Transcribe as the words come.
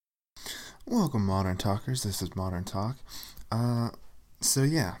Welcome, Modern Talkers. This is Modern Talk. This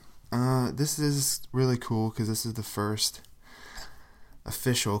is really cool because this is the first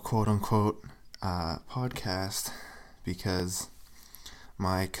official quote-unquote podcast because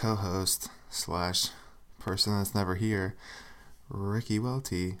my co-host slash person that's never here, Ricky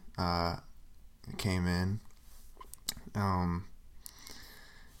Welty, came in.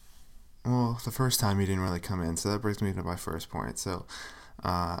 The first time he didn't really come in, so that brings me to my first point. So,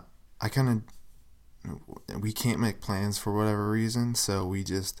 we can't make plans for whatever reason, so we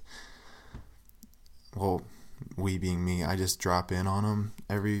being me, I just drop in on him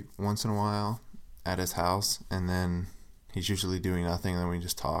every once in a while at his house, and then he's usually doing nothing, and then we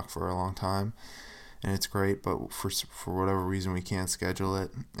just talk for a long time, and it's great, but for whatever reason we can't schedule it,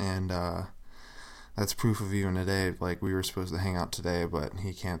 and that's proof of even today, like we were supposed to hang out today, but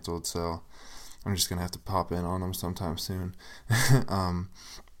he canceled, so I'm just gonna have to pop in on him sometime soon.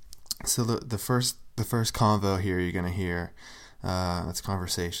 So the first convo here you're gonna hear, that's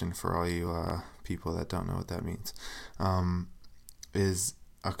conversation for all you people that don't know what that means, is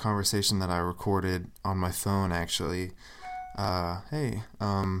a conversation that I recorded on my phone actually.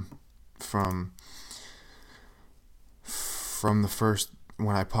 From the first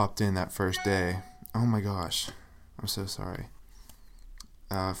when I popped in that first day. Oh my gosh, I'm so sorry.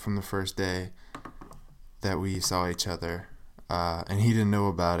 From the first day that we saw each other, and he didn't know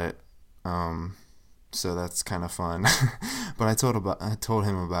about it. So that's kind of fun. But I told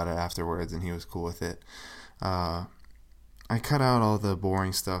him about it afterwards, and he was cool with it. I cut out all the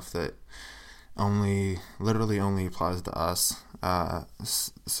boring stuff that literally only applies to us. I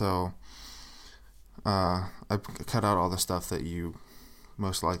cut out all the stuff that you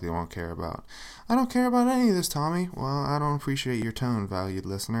most likely won't care about. I don't care about any of this, Tommy. Well, I don't appreciate your tone, valued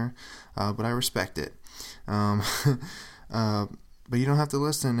listener, but I respect it. But you don't have to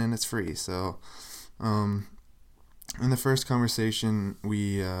listen, and it's free. So, in the first conversation,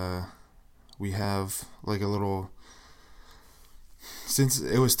 we have like a little. Since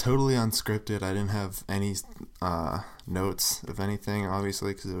it was totally unscripted, I didn't have any notes of anything,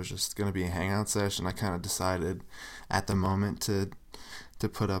 obviously, because it was just going to be a hangout session. I kind of decided at the moment to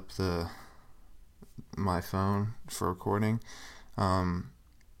put up my phone for recording.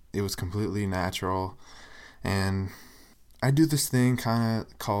 It was completely natural, and I do this thing kind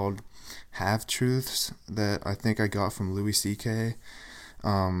of called half-truths that I think I got from Louis C.K.,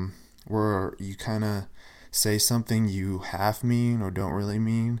 where you kind of say something you half mean or don't really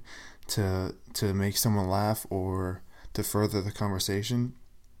mean to make someone laugh or to further the conversation.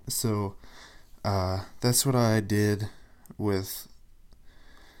 So that's what I did with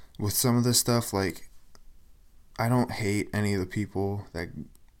some of this stuff. Like, I don't hate any of the people that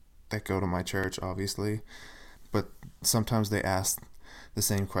go to my church, obviously, but sometimes they ask the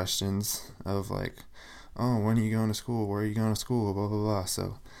same questions of like, oh, when are you going to school? Where are you going to school? Blah, blah, blah.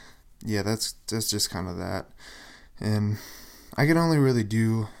 So, yeah, that's just kind of that. And I could only really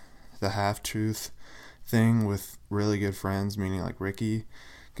do the half-truth thing with really good friends, meaning like Ricky,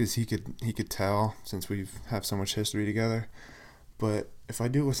 because he could tell since we have so much history together. But if I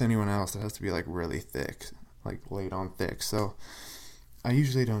do it with anyone else, it has to be like really thick, like laid on thick. So I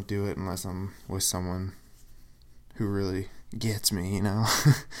usually don't do it unless I'm with someone who really gets me, you know.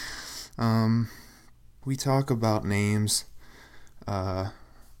 We talk about names.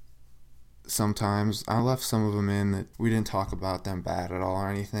 Sometimes I left some of them in that we didn't talk about them bad at all or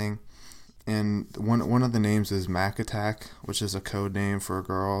anything. And one of the names is Mac Attack, which is a code name for a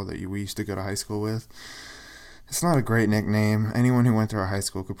girl that we used to go to high school with. It's not a great nickname. Anyone who went to our high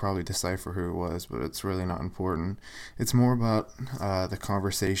school could probably decipher who it was, but it's really not important. It's more about the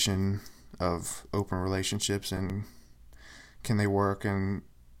conversation of open relationships and can they work and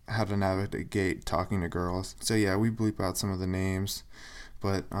how to navigate talking to girls. So yeah, we bleep out some of the names,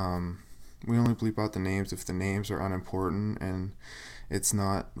 but we only bleep out the names if the names are unimportant and it's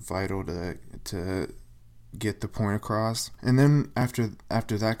not vital to get the point across. And then after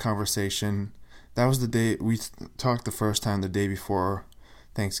that conversation, that was the day we talked the first time, the day before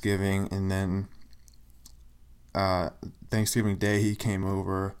Thanksgiving, and then Thanksgiving Day he came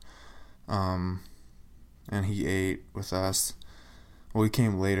over, and he ate with us. Well, he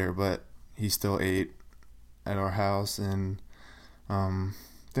came later, but he still ate at our house, and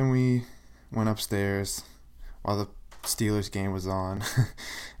then we went upstairs while the Steelers game was on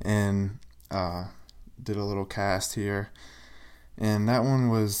and did a little cast here, and that one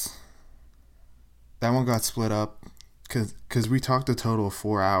got split up because we talked a total of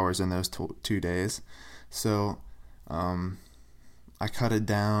 4 hours in those 2 days. So I cut it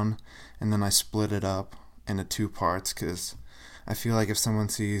down and then I split it up into 2 parts because I feel like if someone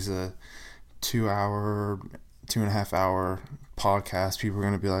sees a 2 hour, 2.5 hour podcast, people are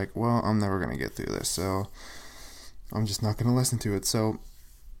going to be like, well, I'm never going to get through this, so I'm just not going to listen to it. So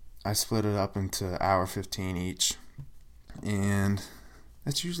I split it up into hour 15 each, and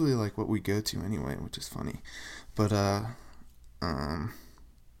that's usually like what we go to anyway, which is funny. But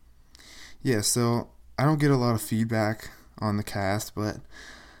yeah, so I don't get a lot of feedback on the cast, but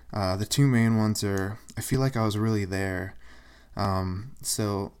the two main ones are, I feel like I was really there.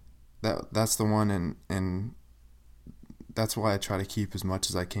 So that's the one, and that's why I try to keep as much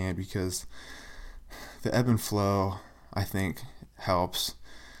as I can, because the ebb and flow, I think, helps.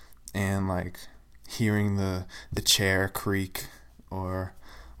 And like hearing the chair creak or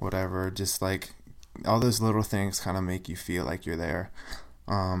whatever, just like all those little things kind of make you feel like you're there.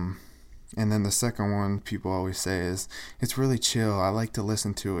 And then the second one people always say is, it's really chill. I like to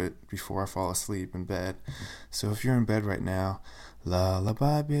listen to it before I fall asleep in bed. So if you're in bed right now,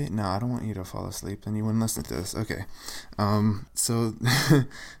 lullaby, baby. No, I don't want you to fall asleep. Then you wouldn't listen to this. Okay. So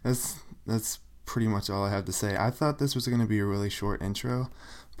that's pretty much all I have to say. I thought this was going to be a really short intro,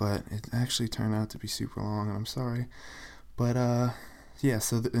 but it actually turned out to be super long, and I'm sorry. But yeah,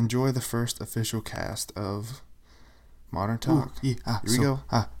 so enjoy the first official cast of Modern Talk. Ooh, yeah, here we go.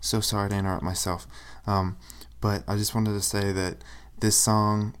 So sorry to interrupt myself. But I just wanted to say that this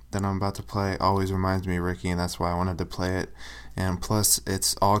song that I'm about to play always reminds me of Ricky, and that's why I wanted to play it. And plus,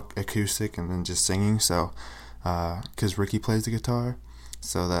 it's all acoustic and then just singing, so because Ricky plays the guitar,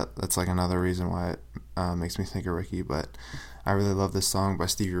 so that's like another reason why it makes me think of Ricky. But I really love this song by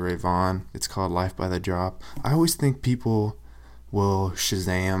Stevie Ray Vaughan. It's called Life by the Drop. I always think people will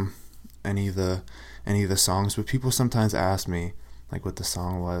Shazam any of the songs, but people sometimes ask me like what the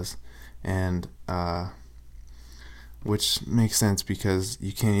song was, and which makes sense because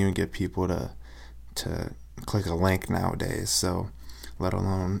you can't even get people to click a link nowadays, so let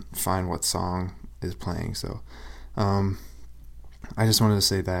alone find what song is playing. So I just wanted to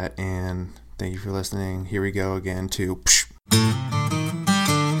say that, and thank you for listening. Here we go again to Psh.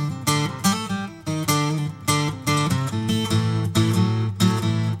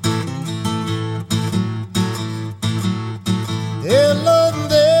 Hello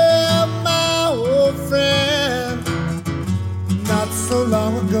there, my old friend. Not so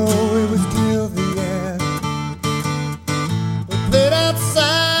long ago, it was till the end. We played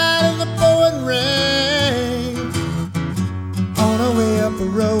outside in the pouring rain. On our way up the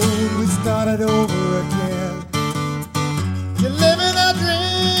road, we started over again. You're living our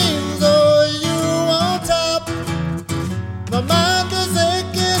dreams, oh, you on top. My mind is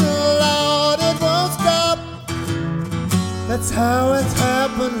aching, Lord, it won't stop. That's how it's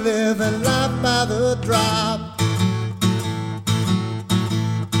happened, living life by the drop.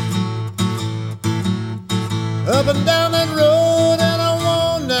 Up and down that road in our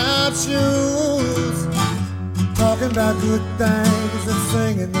worn-out shoes, talking about good things and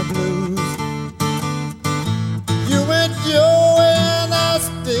singing the blues. You went your way and I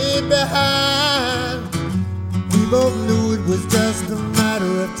stayed behind. We both knew it was just a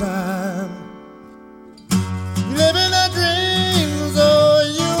matter of time. Living our dreams, oh,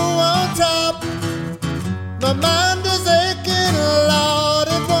 you on top. My mind is aching, Lord,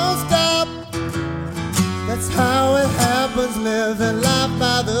 it won't stop. That's how it happens, living life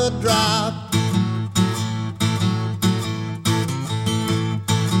by the drop.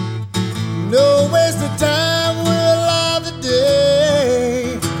 No waste of time, we're alive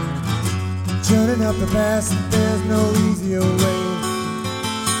today. Turning up the past, there's no easier way.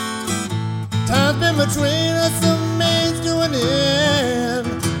 Time's been between us, the means to an end.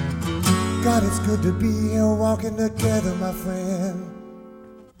 God, it's good to be here walking together, my friend.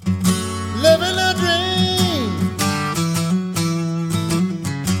 Living a dream.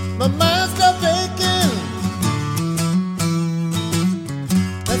 My mind stopped aching.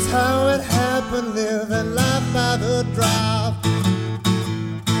 That's how it happened, living life by the drop.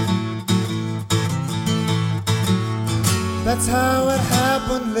 That's how it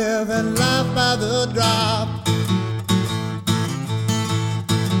happened, living life by the drop.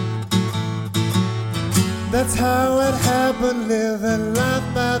 That's how it happened, living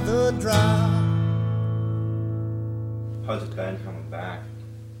life by the drop. How's it been coming back?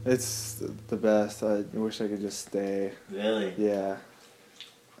 It's the best. I wish I could just stay. Really? Yeah.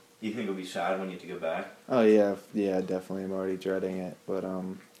 You think it'll be sad when you have to go back? Oh yeah, definitely. I'm already dreading it, but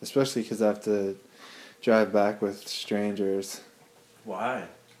especially because I have to drive back with strangers. Why?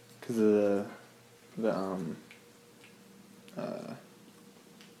 Because of the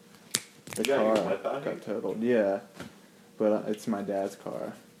You got your car whip out here? got totaled. Yeah, but it's my dad's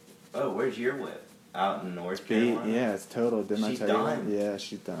car. Oh, where's your whip? Out in North Carolina? Yeah, it's totaled. Didn't She's I tell done? you? Yeah,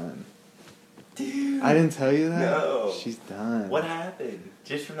 she's done. Dude. I didn't tell you that? No. She's done. What happened?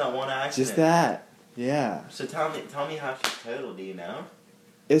 Just from that one accident? Just that. Yeah. So tell me how she's totaled, do you know?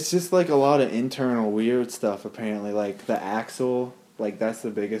 It's just like a lot of internal weird stuff apparently. Like the axle, like that's the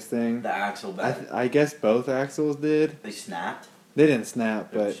biggest thing. The axle bent. I guess both axles did. They snapped? They didn't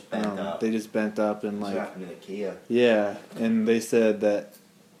snap, They're but just bent up. they just bent up and That's like what happened to the Kia. yeah, and they said that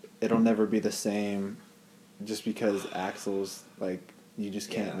it'll never be the same, just because axles like you just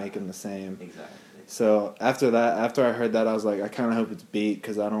can't Yeah. make them the same. Exactly. So after I heard that, I was like, I kind of hope it's beat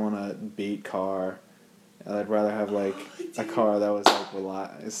because I don't want to beat car. I'd rather have like a car that was like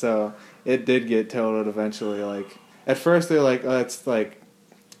reliable. So it did get totaled eventually. Like at first they're like, oh, it's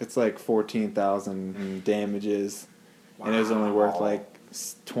like 14,000 in damages, and it was only worth Wow. like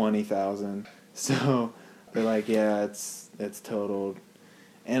 20,000. So they're like, yeah, it's totaled,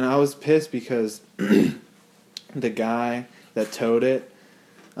 and I was pissed because the guy that towed it,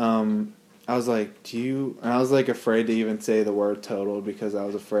 I was like, and I was like afraid to even say the word totaled because I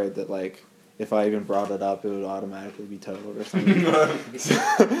was afraid that like if I even brought it up, it would automatically be totaled or something.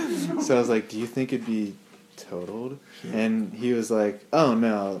 So I was like, do you think it'd be totaled? And he was like, oh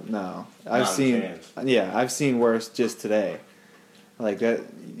no, I've Not a seen chance. I've seen worse just today. Like that,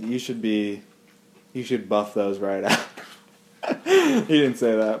 you should buff those right out. He didn't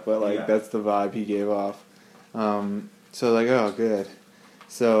say that, but like Yeah. that's the vibe he gave off. So like, oh good.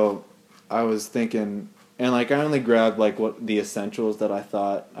 So I was thinking, and like I only grabbed like what the essentials that I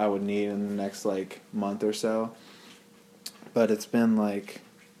thought I would need in the next like month or so. But it's been like,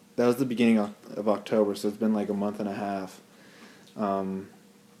 that was the beginning of October, so it's been like a month and a half.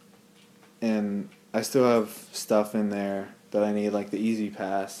 And I still have stuff in there that I need, like the Easy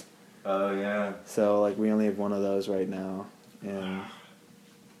Pass. Oh, yeah. So like we only have one of those right now, and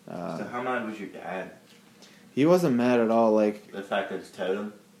So how mad was your dad? he wasn't mad at all. Like The fact that it's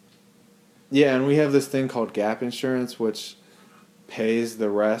totaled? yeah, and we have this thing called gap insurance, which pays the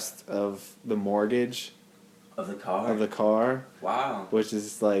rest of the mortgage Of the car? of the car, Wow. which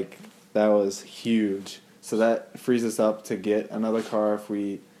is like, that was huge. So that frees us up to get another car if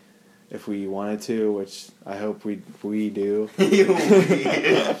we wanted to, which I hope we do.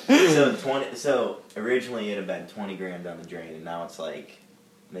 So originally it'd have been 20 grand down the drain, and now it's like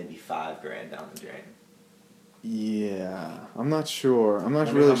maybe 5 grand down the drain. Yeah, I'm not sure. I'm not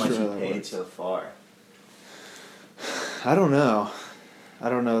Wonder really how much sure you how that paid works. so far. I don't know. I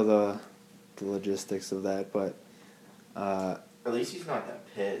don't know the logistics of that, but At least he's not that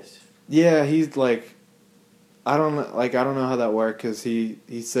pissed. yeah, he's like, I don't know how that worked because he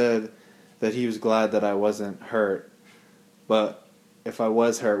said that he was glad that I wasn't hurt, but if I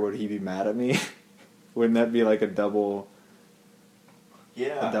was hurt, would he be mad at me? Wouldn't that be like a double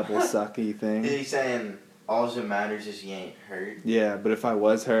Yeah. sucky thing? Is he saying all that matters is he ain't hurt? Yeah, but if I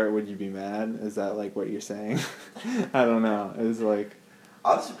was hurt, would you be mad? Is that like what you're saying? I don't know. It was like,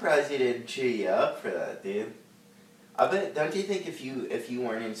 I'm surprised he didn't cheer you up for that, dude. I bet. Don't you think if you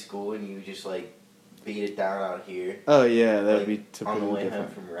weren't in school and you just like beat it down out here, oh yeah, that'd like, be on the totally way home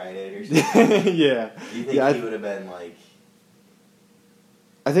different. from Rite Aid or something? Yeah. Do you think Yeah, he would have been like?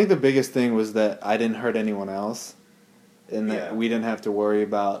 I think the biggest thing was that I didn't hurt anyone else, and that Yeah. we didn't have to worry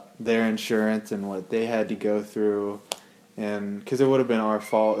about their insurance and what they had to go through, and because it would have been our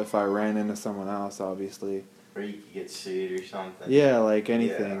fault if I ran into someone else, obviously. Or you could get sued or something. Yeah, like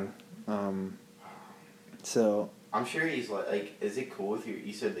anything. So I'm sure he's like, is it cool with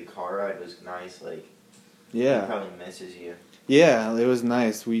you said the car ride was nice, like, he yeah, probably misses you. yeah, it was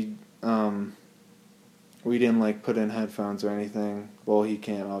nice. We didn't like put in headphones or anything. Well, he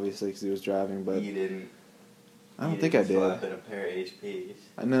can't obviously because he was driving, but You didn't. I don't you think I didn't did. slap in a pair of HPs.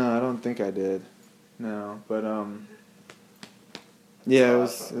 No, I don't think I did. No, but yeah,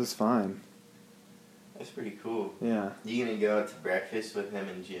 Awesome. it was fine. That's pretty cool. Yeah, You gonna go out to breakfast with him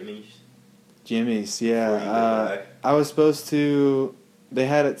and Jimmy's? Jimmy's. Before you go Yeah, back? I was supposed to. They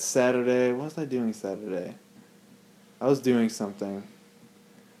had it Saturday. What was I doing Saturday? I was doing something,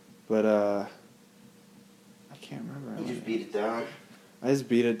 but I can't remember. You just beat it down. I just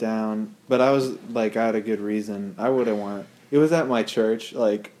beat it down, but I was like, I had a good reason. I wouldn't want. It was at my church.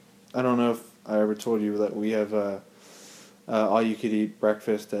 Like, I don't know if I ever told you that we have all you could eat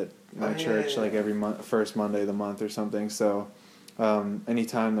breakfast at my Oh, yeah, church, yeah, like yeah. every first Monday of the month or something. So,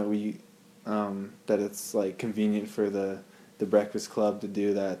 anytime that we that it's like convenient for the breakfast club to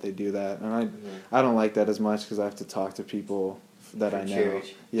do that, they do that, and I don't like that as much because I have to talk to people that I know.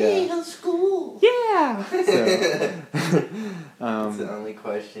 Church. Yeah. Hey, how's school? Yeah. So, That's the only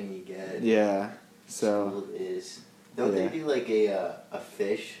question you get. yeah. So. School is. Don't Yeah. they do like a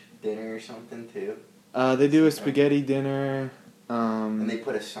fish dinner or something too? They do a spaghetti dinner. And they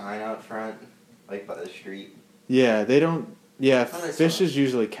put a sign out front. like by the street. Yeah, they don't. Yeah, Oh, that's Fish fine. is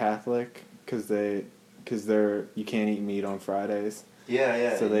usually Catholic because they're you can't eat meat on Fridays. Yeah,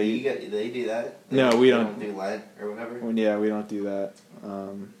 yeah. So they do that. No, we don't. do Lent or whatever. Yeah, we don't do that.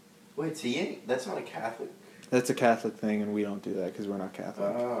 Wait, so you ain't, that's not a Catholic. That's a Catholic thing, and we don't do that because we're not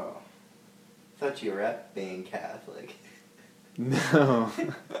Catholic. Oh, thought you were at being Catholic. No,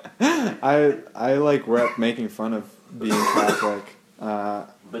 I like rep making fun of being Catholic.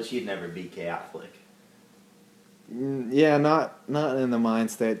 But you'd never be Catholic. Yeah, not in the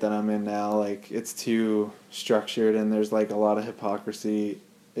mind state that I'm in now. Like it's too structured, and there's like a lot of hypocrisy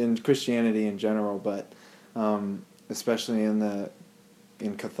in Christianity in general, but especially in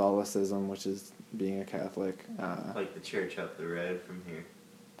Catholicism, which is being a Catholic. Like the church up the road from here.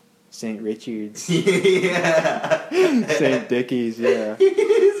 St. Richard's, Yeah. St. Dickie's, yeah.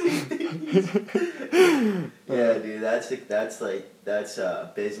 Yeah, dude, that's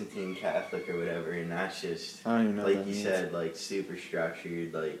Byzantine Catholic or whatever, and that's just I don't even know what like that you means. said, like super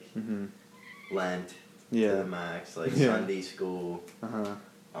structured, like Mm-hmm. Lent to Yeah. the max, like Yeah. Sunday school. Uh-huh.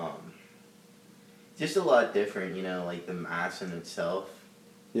 Just a lot different, you know, like the mass in itself.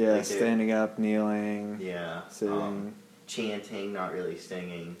 Yeah, Like standing up, kneeling, Yeah. sitting. Chanting, not really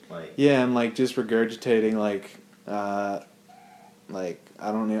singing, like Yeah, and like just regurgitating like I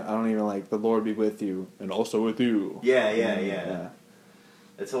don't even like the Lord be with you and also with you. yeah.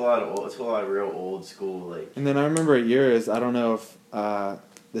 It's a lot of real old school, like And then I remember at yours, I don't know if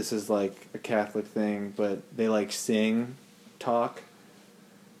this is like a Catholic thing, but they like sing, talk.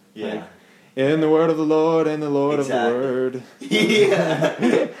 yeah. Like, in the word of the Lord and the Lord Exactly. of the word. Yeah.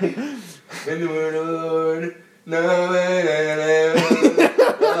 In the word of the Lord. No, man.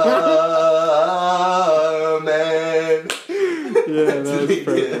 Yeah, that was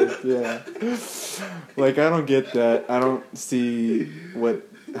perfect. Yeah. Like I don't get that. I don't see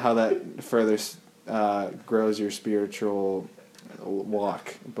how that further grows your spiritual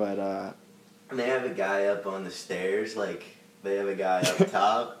walk. But And they have a guy up on the stairs, like they have a guy up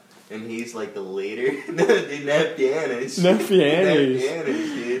top, and he's like the leader. No, dude, not pianos. No pianos. No pianos,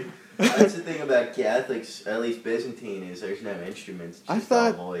 dude. That's the thing about Catholics, at least Byzantine, is there's no instruments. It's I just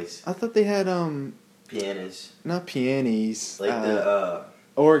thought- all voice. I thought they had Pianos. not pianos, Like the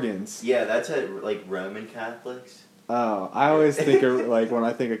organs. yeah, that's like Roman Catholics. Oh, I always think of like when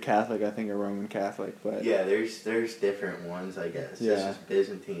I think of Catholic, I think of Roman Catholic, but Yeah, there's different ones, I guess. Yeah. This is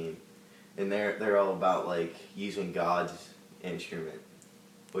Byzantine, and they're all about like using God's instrument,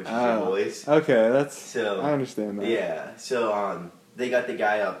 which is your voice. Okay, that's So I understand that. yeah, so they got the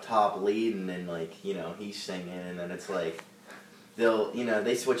guy up top leading, and like you know he's singing, and then it's like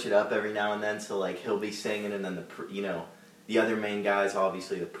they switch it up every now and then. So like he'll be singing, and then the other main guy is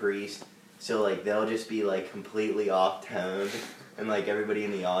obviously the priest. So like they'll just be like completely off tone, and like everybody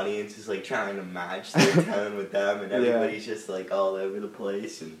in the audience is like trying to match their tone with them, and everybody's just like all over the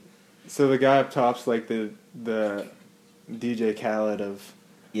place. And So the guy up top's like the DJ Khaled of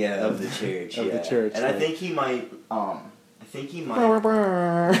of the church, of the yeah. church, And like- I think he might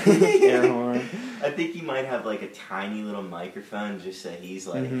air horn. I think he might have like a tiny little microphone just so he's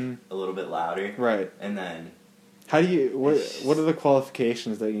like Mhm. a little bit louder. Right. And then How do you what are the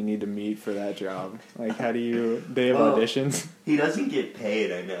qualifications that you need to meet for that job? Like how do you they have Well, auditions? he doesn't get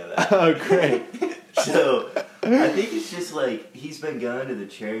paid, I know that. Oh, great. So I think it's just like he's been going to the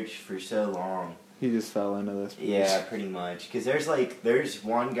church for so long. He just fell into this. Yeah, pretty much. Because there's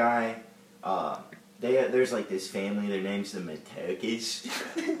one guy, there's like this family, their name's the Matokis.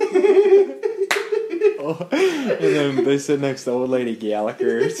 Oh, and then they sit next to old lady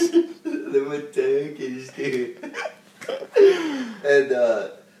Gallagher's. The Matokis, dude. And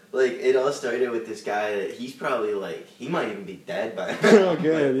like it all started with this guy that he's probably like he might even be dead by now. Oh,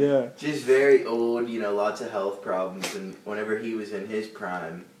 good, yeah. Just very old, lots of health problems, and whenever he was in his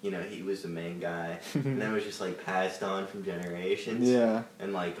prime, he was the main guy, and that was just like passed on from generations, Yeah.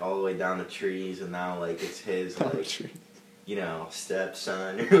 and like all the way down the trees, and now like it's his like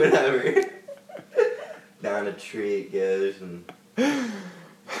stepson or whatever. Down a tree it goes and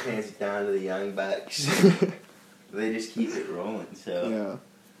hands it down to the young bucks. They just keep it rolling, so Yeah.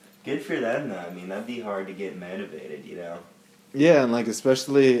 good for them though. I mean, that'd be hard to get motivated, Yeah, and like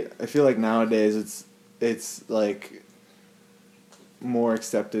especially I feel like nowadays it's like more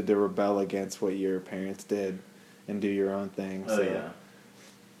accepted to rebel against what your parents did and do your own thing. Oh so yeah.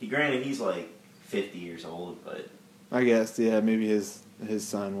 Granted, he's like 50 years old, but I guess maybe his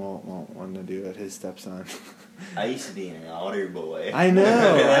son won't want to do it. His stepson. I used to be an altar boy. I know.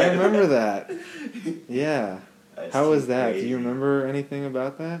 I remember that. Yeah. That's How was too that? crazy. Do you remember anything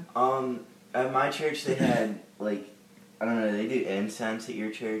about that? At my church they had like I don't know. They do incense at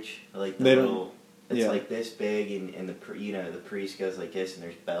your church, like the They don't- little. It's yeah. like this big, and the the priest goes like this, and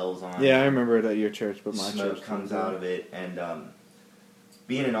there's bells on. Yeah, it. I remember it at your church, but my Smoke church comes didn't do out of it, and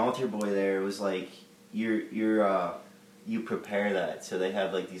being an altar boy there, it was like you prepare that. So they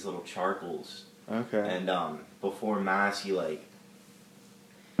have like these little charcoals, Okay. and before mass, you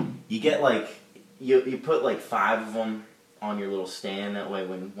get like you put like 5 of them on your little stand. That way,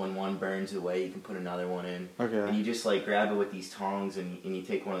 when one burns away, you can put another one in. And Okay. you just like grab it with these tongs, and you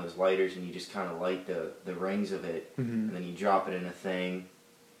take one of those lighters, and you just kind of light the rings of it, Mhm. and then you drop it in a thing,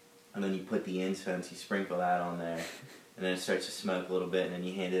 and then you put the incense, you sprinkle that on there, and then it starts to smoke a little bit, and then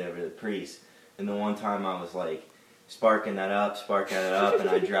you hand it over to the priest. And the one time I was like sparking that up, and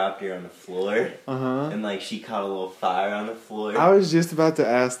I dropped her on the floor, Uh-huh. and like she caught a little fire on the floor. I was just about to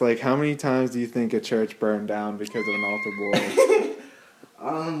ask, like, how many times do you think a church burned down because of an altar boy?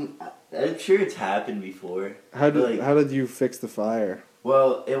 I'm sure it's happened before. How Like- did you fix the fire?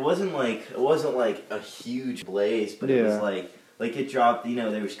 Well, it wasn't like a huge blaze, but it was Yeah. like it dropped. You know,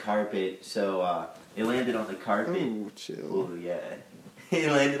 there was carpet, so it landed on the carpet. Oh, chill. Oh yeah,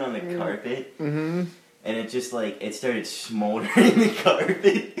 it landed on the carpet, Mm-hmm. and it just like it started smoldering the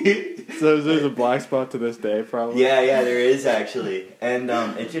carpet. So there's a black spot to this day, probably. Yeah, there is actually, and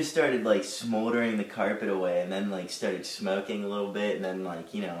it just started like smoldering the carpet away, and then like started smoking a little bit, and then like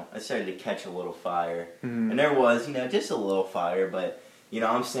I started to catch a little fire, Mhm. and there was just a little fire, but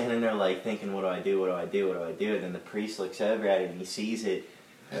I'm standing there like thinking, what do I do? What do I do? What do I do? And then the priest looks over at it and he sees it,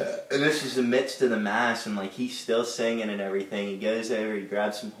 and this is the midst of the mass, and like he's still singing and everything. He goes over, he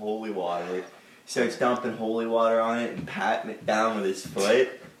grabs some holy water, starts dumping holy water on it and patting it down with his foot.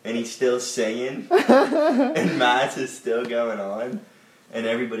 And he's still singing, and mass is still going on, and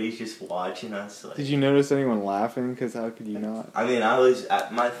everybody's just watching us. Like, Did you notice anyone laughing? Because how could you not? I mean,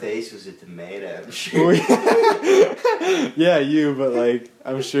 my face was a tomato. I'm Oh, sure. yeah, you, but like,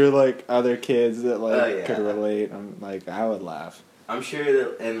 I'm sure like other kids that like Oh, yeah. could relate. I'm like, I would laugh. I'm sure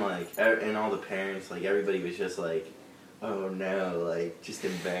that, and all the parents, like everybody was just like, oh no, like just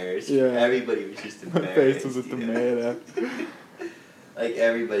embarrassed. Yeah. Everybody was just My embarrassed. face was a you know? tomato. Like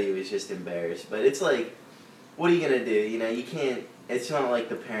everybody was just embarrassed, but it's like, what are you gonna do? You can't. It's not like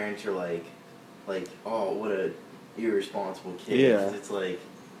the parents are like, oh, what a irresponsible kid. Yeah. It's like,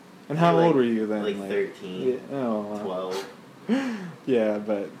 And how Like- old were you then? like 13, Yeah, oh, wow. 12. Yeah,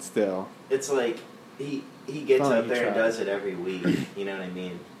 but still. It's like he gets Fine, up he there and tried. does it every week. You know what I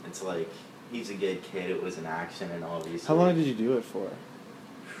mean? It's like he's a good kid. It was an accident, obviously. How long did you do it for?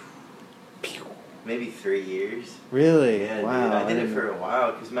 Maybe 3 years. Really? Yeah, Wow. dude. I did it didn't for know. a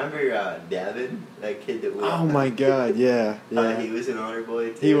while. Cause remember Devin, that kid that we. Oh my god! Yeah, yeah. He was an honor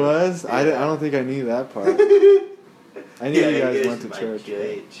boy too. He was. I Yeah. don't think I knew that part. I knew Yeah, you he guys goes went to my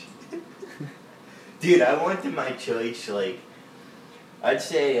church. Dude, I went to my church like, I'd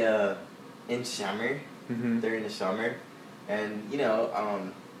say in summer, Mm-hmm. during the summer, and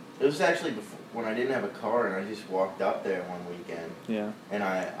it was actually before, when I didn't have a car, and I just walked up there one weekend, Yeah. and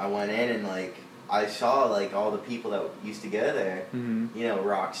I went in and like I saw like all the people that used to go there, Mm-hmm.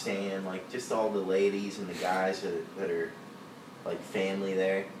 Roxanne, like just all the ladies and the guys that are like family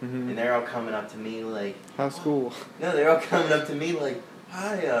there, Mm-hmm. and they're all coming up to me like, How's school? no, they're all coming up to me like,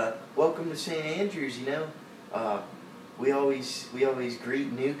 hi, welcome to St. Andrews, we always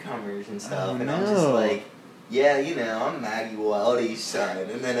greet newcomers and stuff, Oh, and I'm just no. like, yeah, I'm Maggie Wildy's son,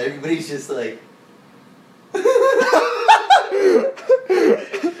 and then everybody's just like,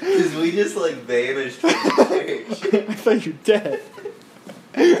 because we just like vanished from the church. I thought you were dead.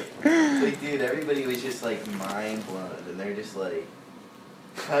 Like, dude, everybody was just like mind blown, and they're just like,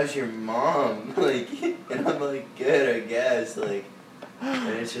 how's your mom? Like, and I'm like, good, I guess, like. And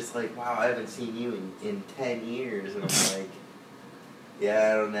it's just like, wow, I haven't seen you in 10 years. And I'm like,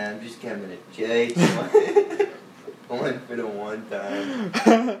 yeah, I don't know, I'm just coming to church. I went for the one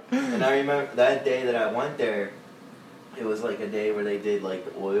time. And I remember that day that I went there, it was like a day where they did like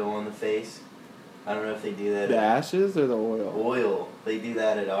the oil on the face. I don't know if they do that. The ashes or the oil? Oil. They do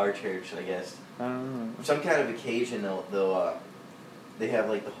that at our church, I guess. I don't know. Some kind of occasion, they have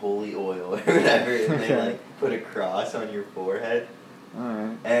like the holy oil or whatever, and they Okay. like put a cross on your forehead.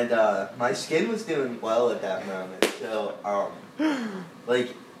 Alright. And my skin was doing well at that moment, so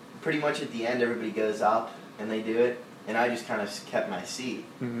like pretty much at the end everybody goes up and they do it, and I just kind of kept my seat.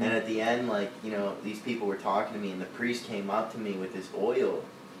 Mhm. And at the end, like, these people were talking to me, and the priest came up to me with this oil,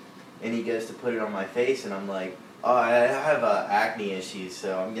 and he goes to put it on my face, and I'm like, oh, I have acne issues,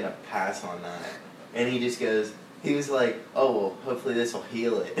 so I'm gonna pass on that. And he just goes, he was like, oh, well, hopefully this will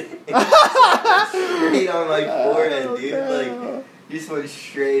heal it. Straight on my forehead, dude. no. Like, He just went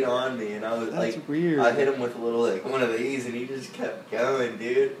straight on me, and I was That's like, weird. I hit him with a little, like, one of these, and he just kept going,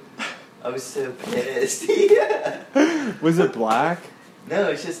 dude. I was so pissed. Yeah. Was it black? No,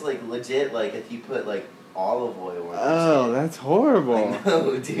 it's just, like, legit, like, if you put, like, olive oil on Oh, your that's horrible. skin. I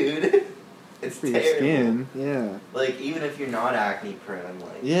know, dude. It's For terrible. your skin, yeah. Like, even if you're not acne prone,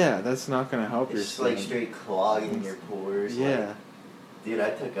 like, Yeah, that's not gonna help your it's just, skin. like, straight clogging your pores. Yeah. Like, dude, I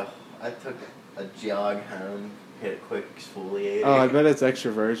took a jog home, hit a quick exfoliator. Oh, I bet it's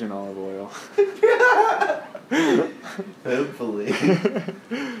extra virgin olive oil. Hopefully.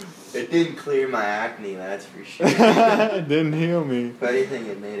 It didn't clear my acne, that's for sure. It didn't heal me. If anything,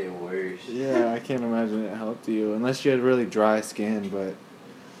 it made it worse. Yeah, I can't imagine it helped you. Unless you had really dry skin, but...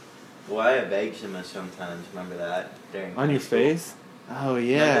 Well, I have eczema sometimes, remember that? During On high your school? face? Oh,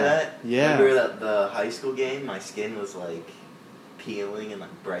 yeah. Remember that? Yeah. Remember that the high school game? My skin was, like, peeling and,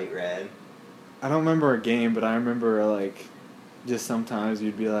 like, bright red. I don't remember a game, but I remember, like, just sometimes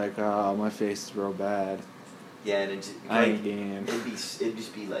you'd be like, oh, my face is real bad. Yeah, and it just, I like, ain't game. it'd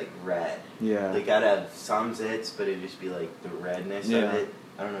just be, like, red. Yeah. Like, I'd have some zits, but it'd just be, like, the redness Yeah. of it.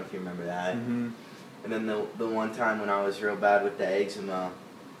 I don't know if you remember that. Mm-hmm. And then the one time when I was real bad with the eczema,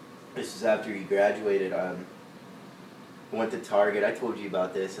 this is after you graduated, I went to Target. I told you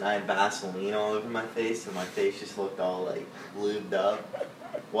about this, and I had Vaseline all over my face, and my face just looked all, like, lubed up.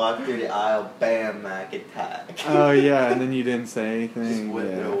 Walked through the aisle, bam, Mac attack. Oh, yeah, and then you didn't say anything. Just whipped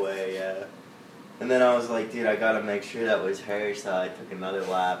it away, yeah. And then I was like, dude, I gotta make sure that was her, so I took another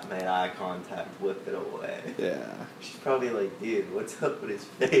lap, made eye contact, whipped it away. Yeah. She's probably like, dude, what's up with his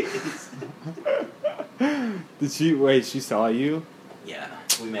face? Did she, wait, she saw you? Yeah,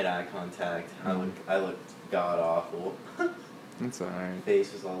 we made eye contact. I looked god awful. That's alright.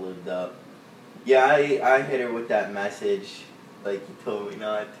 Face was all lived up. Yeah, I hit her with that message, like you told me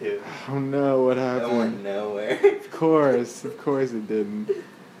not to. Oh no, what That went happened? nowhere. Of course it didn't.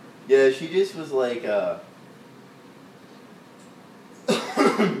 Yeah, she just was like,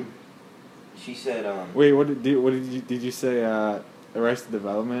 she said, Wait, did you say, Arrested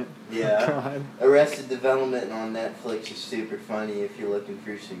Development? yeah. God. Arrested Development on Netflix is super funny. If you're looking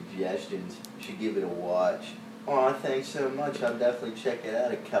for suggestions, you should give it a watch. Oh, thanks so much. I'll definitely check it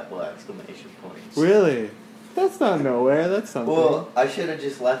out. A couple exclamation points. Really? That's not nowhere, that's something. Well, I should have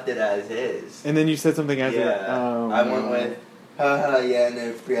just left it as is. And then you said something after Yeah, that. Oh, I no. went with, haha, yeah,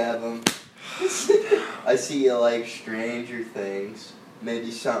 no problem. I see you like Stranger Things.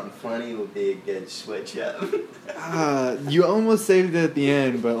 Maybe something funny would be a good switch up. You almost saved it at the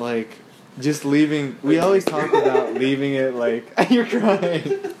end, but like, just leaving. We always talk about leaving it like you're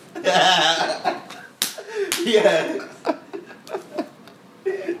crying. Yeah.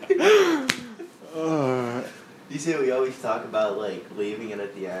 Uh, You see, we always talk about like leaving it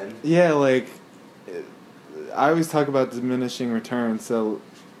at the end. yeah, like I always talk about diminishing returns. So,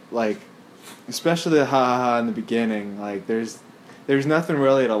 like, especially the ha ha ha in the beginning. Like, there's nothing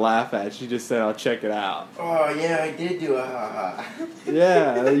really to laugh at. She just said, "I'll check it out." Oh yeah, I did do a ha ha.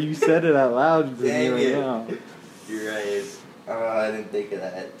 Yeah, you said it out loud to me Dang right it. now. You're right. Oh, I didn't think of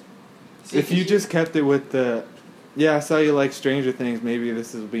that. See, If you just kept it with the, yeah, I saw you like Stranger Things, maybe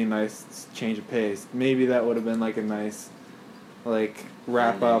this would be a nice change of pace. Maybe that would have been like a nice, like,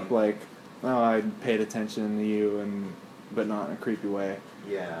 wrap up, like, oh, I paid attention to you, but not in a creepy way.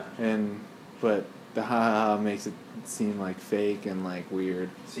 Yeah. But the ha ha ha makes it seem like fake and like weird.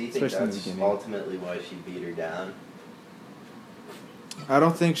 So you think Especially in the that's beginning. ultimately why she beat her down? I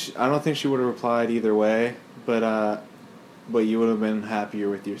don't think she would have replied either way, but you would have been happier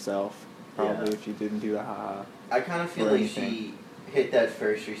with yourself probably Yeah. if you didn't do the ha ha. I kind of feel Or like anything. she hit that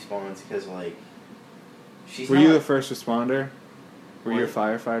first response because like she's Were not, you the first responder? Were you a What?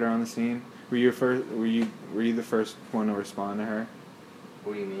 firefighter on the scene? Were you the first one to respond to her?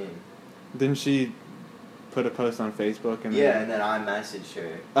 What do you mean? Didn't she put a post on Facebook and Yeah, then, and then I messaged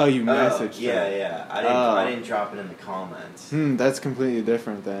her. oh, you messaged Yeah, her. yeah. Oh. I didn't drop it in the comments. That's completely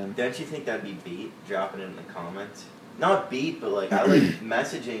different then. Don't you think that'd be beat? Dropping it in the comments? Not beat, but like I like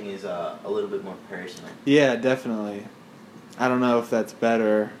messaging is a little bit more personal. Yeah, definitely. I don't know if that's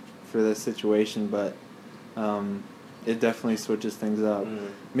better for this situation, but it definitely switches things up.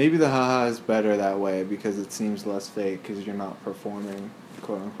 Maybe the haha is better that way because it seems less fake because you're not performing,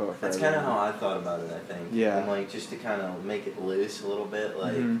 quote unquote. For That's kind of everyone. how I thought about it. I think. Yeah. And like just to kind of make it loose a little bit,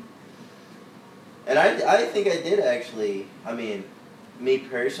 like. Mhm. And I think I did actually. I mean, me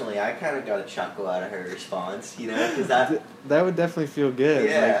personally, I kind of got a chuckle out of her response, you know, because that. That would definitely feel good.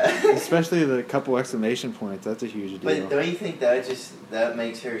 Yeah. Like, especially the couple exclamation points. That's a huge deal. But don't you think that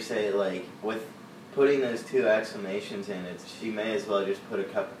makes her say like with putting those two exclamations in it, she may as well just put a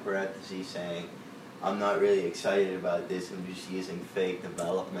couple parentheses saying, I'm not really excited about this. I'm just using fake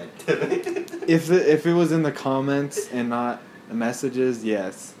development. If it was in the comments and not messages,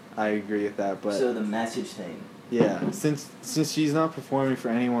 yes, I agree with that. But so the message thing. yeah, since she's not performing for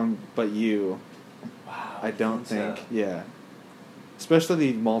anyone but you, Wow. I don't think so. yeah,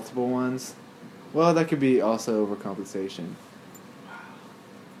 especially the multiple ones. Well, that could be also overcompensation.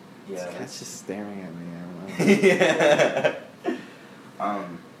 Yeah. This cat's just staring at me. I don't know. Yeah.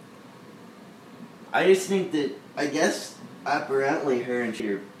 I just think that, I guess, apparently her and she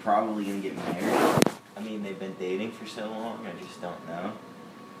are probably going to get married. I mean, they've been dating for so long, I just don't know.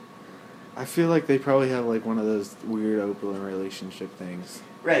 I feel like they probably have like one of those weird open relationship things.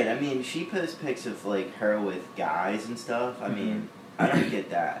 Right, I mean, she posts pics of, like, her with guys and stuff. I mean, I don't get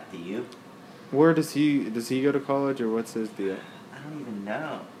that, do you? Where does he go to college, or what's his deal? I don't even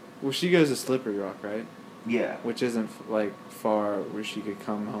know. Well, she goes to Slippery Rock, right? Yeah. Which isn't like far, where she could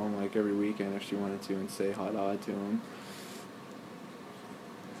come home like every weekend if she wanted to and say hi to him.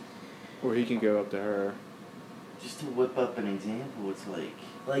 Or he could go up to her. Just to whip up an example, it's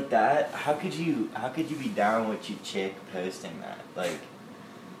like that. How could you be down with your chick posting that? Like,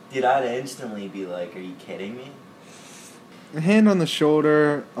 dude, I'd instantly be like, are you kidding me? A hand on the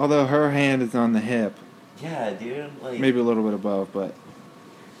shoulder, although her hand is on the hip. Yeah, dude. Like, Maybe a little bit above, but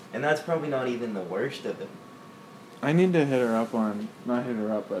and that's probably not even the worst of it. I need to hit her up on, not hit her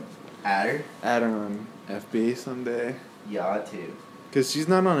up, but At her? add her on FB someday. You ought to. Because she's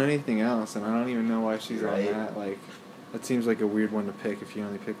not on anything else, and I don't even know why she's Right. on that. Like, that seems like a weird one to pick if you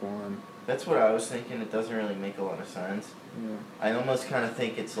only pick one. That's what I was thinking. It doesn't really make a lot of sense. Yeah. I almost kind of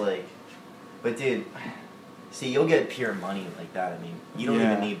think it's like, but dude, see, you'll get pure money like that. I mean, you don't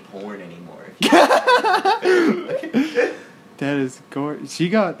Yeah. even need porn anymore. If you That is gorgeous. She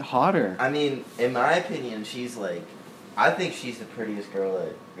got hotter. I mean, in my opinion, she's like, I think she's the prettiest girl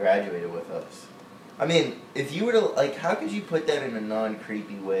that graduated with us. I mean, if you were to, like, how could you put that in a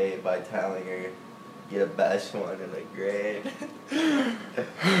non-creepy way by telling her you're the best one in the grade?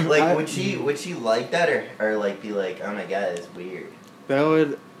 Like, would she like that or like be like, oh my god, it's weird?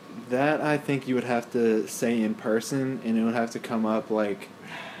 That I think you would have to say in person, and it would have to come up like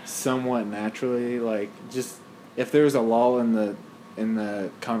somewhat naturally. Like, just if there was a lull in the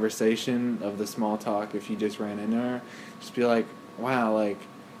conversation of the small talk, if you just ran into her, just be like, wow, like,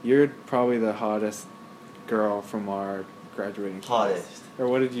 you're probably the hottest girl from our graduating class. Hottest. Or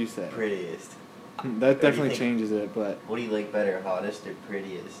what did you say? Prettiest. That definitely think- changes it, but What do you like better, hottest or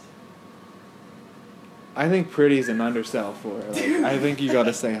prettiest? I think pretty's an undersell for it. Like, I think you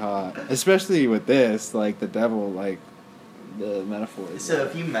gotta say hot. Especially with this, like, the devil, like, the metaphors. So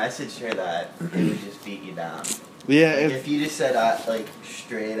if you messaged her that, it would just beat you down. Yeah, Like, if you just said, like,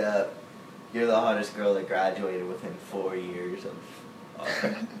 straight up, you're the hottest girl that graduated within 4 years of...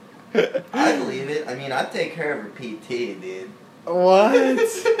 I believe it. I mean, I'd take her over PT, dude. What?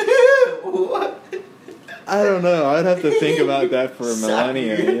 What? I don't know. I'd have to think about that for a Sorry.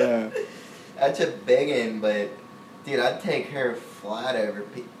 millennia, yeah. That's a big one, but, dude, I'd take her flat over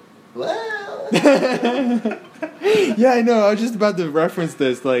PT. Well... Yeah, I know. I was just about to reference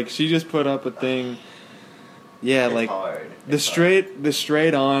this. Like, she just put up a thing. Yeah, It's like, hard. the It's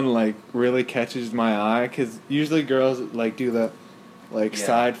straight on, like, really catches my eye. Because usually girls, like, do the, like, Yeah.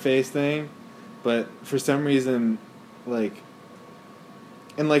 side face thing. But for some reason, like...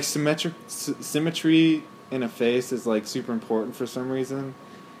 And, like, symmetry in a face is, like, super important for some reason.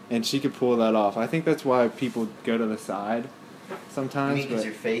 And she could pull that off. I think that's why people go to the side I sometimes. mean, because but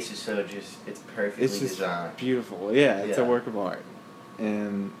your face is so just, it's perfectly it's just designed. beautiful. Yeah, it's a Yeah. work of art.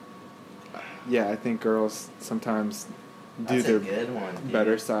 And, yeah, I think girls sometimes do That's a their good one, dude.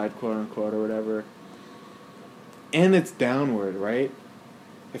 better side, quote-unquote, or whatever. And it's downward, right?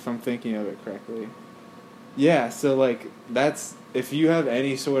 If I'm thinking of it correctly. Yeah, so, like, that's... If you have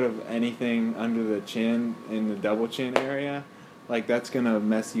any sort of anything under the chin, in the double chin area, like, that's gonna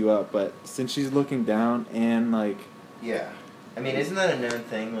mess you up. But since she's looking down and, like... Yeah. I mean, isn't that a known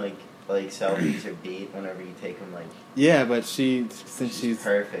thing? Like selfies are beat whenever you take them, like... Yeah, but since she's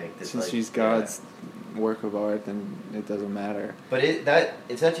perfect. It's since like, she's God's work of art, then it doesn't matter. But is that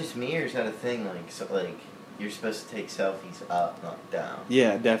just me, or is that a thing? Like, so, like, you're supposed to take selfies up, not down.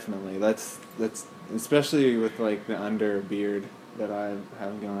 Yeah, definitely. That's especially with, like, the under beard that I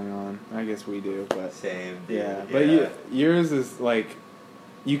have going on. I guess we do, but Same. Dude. yeah. But yours is like,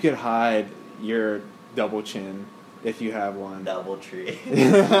 you could hide your double chin if you have one. Double tree.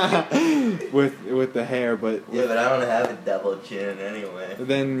 with the hair, but Yeah, but I don't have a double chin anyway.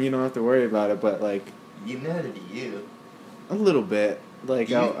 then you don't have to worry about it. But, like, You know, do you? a little bit. Like,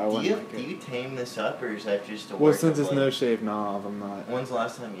 Do you, I wouldn't like do it. you tame this up, or is that just a Well, work since of, it's like, no shave knob, I'm not. When's the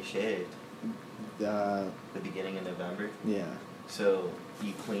last time you shaved? The beginning of November. Yeah. So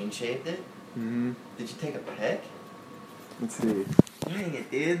you clean shaved it? Mm-hmm. Did you take a pic? Let's see. Dang it,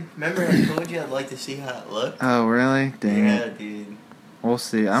 dude. Remember I told you I'd like to see how it looked? Oh, really? Dang yeah, it. dude. We'll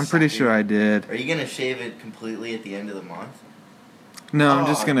see. I'm pretty Sucker. sure I did. Are you gonna shave it completely at the end of the month? No, I'm Oh.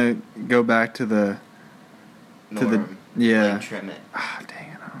 just gonna go back to the. Norm, yeah. like trim it. Ah, dang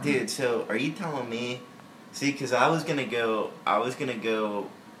it. I don't know. Dude, so are you telling me? See, because I was gonna go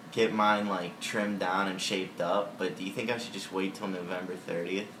get mine like trimmed down and shaped up. But do you think I should just wait till November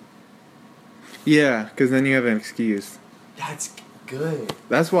 30th? Yeah, because then you have an excuse. That's good.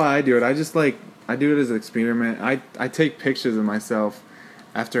 That's why I do it. I just I do it as an experiment. I take pictures of myself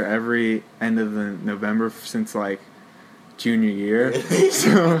after every end of the November since like junior year.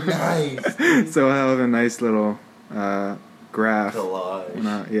 So Nice. so I have a nice little graph.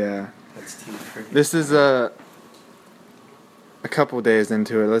 Collage. Yeah. That's too freaking. This is a couple days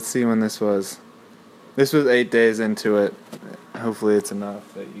into it. Let's see when this was. This was 8 days into it. Hopefully it's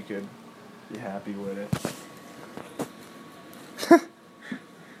enough that you could be happy with it.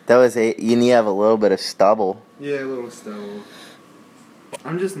 That was you need to have a little bit of stubble. Yeah, a little stubble.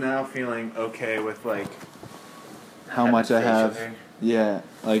 I'm just now feeling okay with how Having much I facial have. hair? Yeah,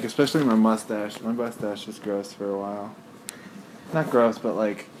 especially my mustache. My mustache was gross for a while. Not gross, but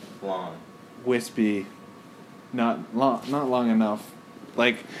Long. wispy. Not long enough.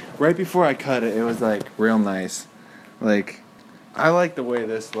 Right before I cut it, it was real nice. I like the way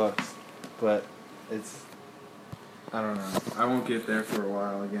this looks, but it's. I don't know. I won't get there for a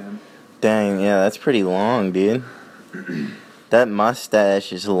while again. Dang, yeah, that's pretty long, dude. That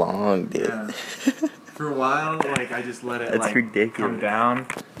mustache is long, dude. Yeah. For a while, I just let it That's ridiculous. come down,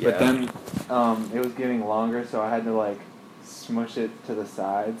 Yeah. but then it was getting longer, so I had to smush it to the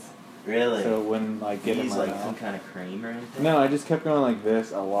sides Really? so it wouldn't get in Use my some mouth. kind of cream or anything? No, I just kept going like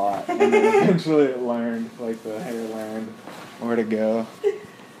this a lot, and then eventually it learned, the hair learned where to go.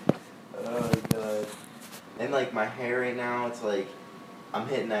 Oh god. And my hair right now, it's I'm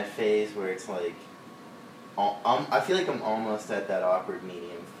hitting that phase where it's I feel like I'm almost at that awkward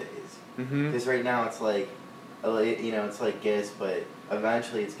medium phase. Mm-hmm. Because right now it's it's like this, but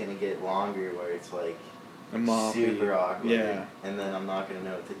eventually it's gonna get longer where it's A moppy. super awkward. Yeah. And then I'm not gonna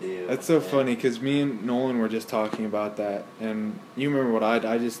know what to do. That's so Yeah. funny because me and Nolan were just talking about that, and you remember what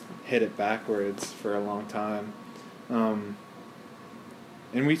I just hit it backwards for a long time,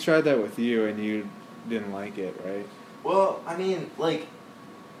 and we tried that with you, and you didn't like it, right? Well, I mean,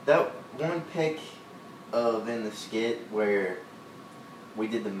 that one pic of in the skit where we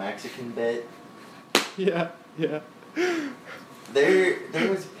did the Mexican bit. Yeah, yeah. There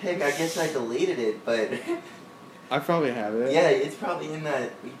was a pic. I guess I deleted it, but I probably have it. yeah, it's probably in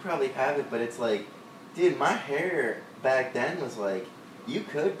that. You probably have it, but it's dude, my hair back then was you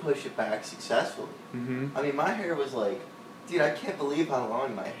could push it back successfully. Mm-hmm. I mean, my hair was dude, I can't believe how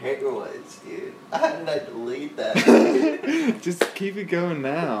long my hair was, dude. How did I delete that? Just keep it going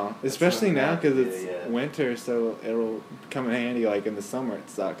now, That's especially what I'm now gonna because do, it's yeah. winter, so it'll come in handy. In the summer, it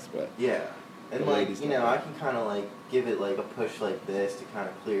sucks, but Yeah. And The ladies don't I like can kind of give it a push like this to kind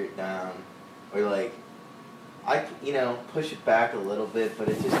of clear it down, or I push it back a little bit, but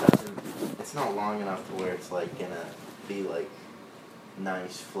it just doesn't. It's not long enough to where it's gonna be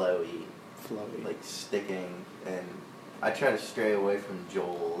nice flowy, flowy. sticking. And I try to stray away from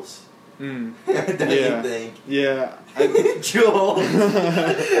Joel's. Mm. Don't Yeah. you think? Yeah. Joel's.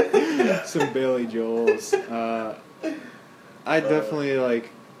 Some Billy Joels. I definitely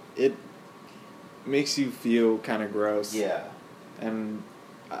it. Makes you feel kind of gross. Yeah. And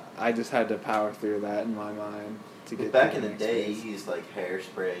I just had to power through that in my mind to get. Back to in the next day, phase. he used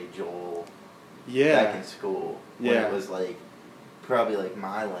hairspray Joel. Yeah. Back in school. When Yeah. it was probably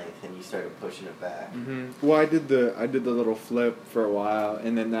my length, and you started pushing it back. Mm-hmm. Well, I did the little flip for a while,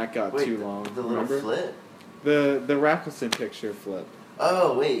 and then that got Wait, too long. The little remember? flip. The Rackleson picture flip.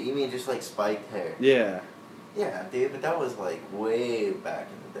 Oh wait, you mean just spiked hair? Yeah. Yeah, dude, but that was way back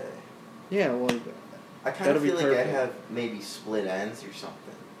in the day. Yeah. Well. I kind of That'll be feel like I perfect. have maybe split ends or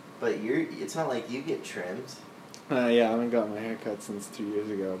something. But it's not like you get trims. Yeah, I haven't got my hair cut since 2 years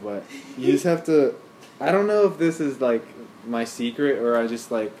ago, but you just have to. I don't know if this is my secret or I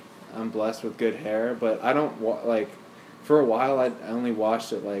just I'm blessed with good hair, but I don't for a while I only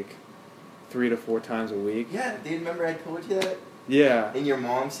washed it 3 to 4 times a week. Yeah, dude, remember I told you that? Yeah. And your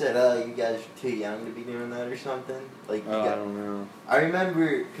mom said, "Oh, you guys are too young to be doing that or something." I don't know. I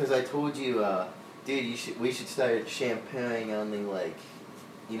remember because I told you, dude, we should start shampooing only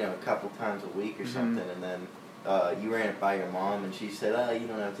a couple times a week or Mhm. something, and then you ran it by your mom, and she said, "Oh, you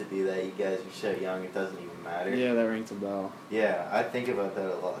don't have to do that. You guys are so young; it doesn't even matter." Yeah, that rings a bell. Yeah, I think about that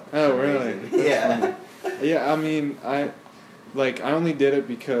a lot. for Oh, some really? reason. That's Yeah. Yeah, I mean, I only did it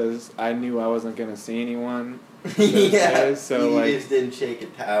because I knew I wasn't gonna see anyone. Yeah. days, so, you like- just didn't shake a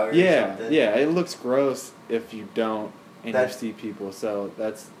tower. Or Yeah, something. yeah. It looks gross if you don't and That's- you see people. So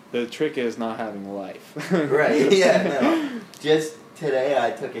the trick is not having a life. Right. Yeah. No. Just today,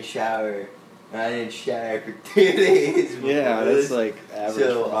 I took a shower, and I didn't shower for 2 days. Yeah, before that's this. like average. for me.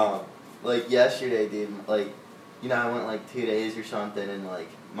 So, like yesterday, dude, like, you know, I went like 2 days or something, and like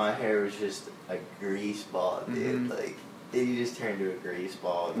my hair was just a grease ball, dude. Mhm. Like, you just turned to a grease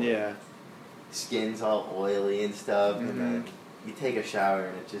ball. And, like, Yeah. skin's all oily and stuff, Mhm. and then you take a shower,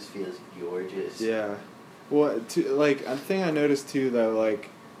 and it just feels gorgeous. Yeah. Well, like, a thing I noticed too, though, like,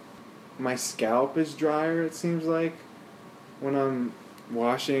 my scalp is drier, it seems like, when I'm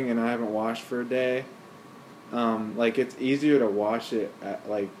washing and I haven't washed for a day. Like, it's easier to wash it at,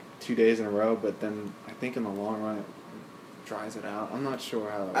 like, 2 days in a row, but then I think in the long run it dries it out. I'm not sure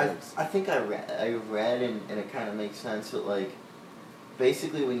how that works. I think I read and it kind of makes sense that, like,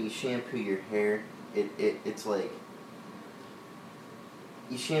 basically when you shampoo your hair, it's like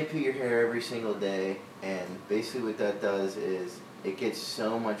you shampoo your hair every single day, and basically what that does is it gets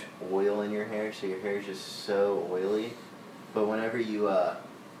so much oil in your hair, so your hair is just so oily. But whenever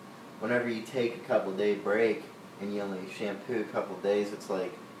you take a couple day break and you only shampoo a couple days, it's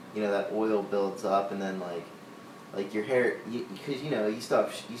like, you know, that oil builds up, and then like your hair, because you know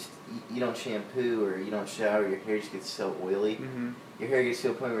you don't shampoo or you don't shower, your hair just gets so oily. Mm-hmm. Your hair gets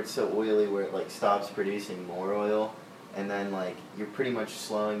to a point where it's so oily where it like stops producing more oil, and then like you're pretty much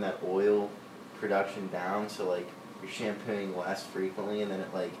slowing that oil production down. So like you're shampooing less frequently, and then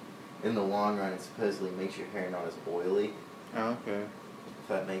it like in the long run it supposedly makes your hair not as oily. Oh, okay. If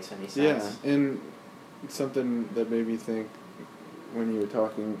that makes any Yeah, sense. and something that made me think when you were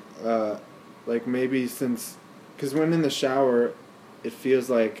talking, like maybe because when in the shower, it feels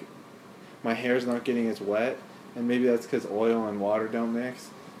like my hair's not getting as wet, and maybe that's because oil and water don't mix.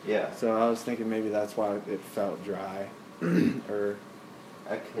 Yeah, So I was thinking maybe that's why it felt dry, or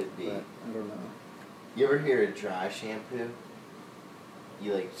that could be. but I don't know. You ever hear of dry shampoo?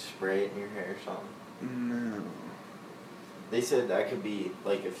 You like spray it in your hair or something? No. They said that could be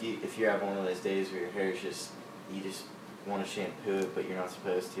like if you have one of those days where your hair is just you just want to shampoo it but you're not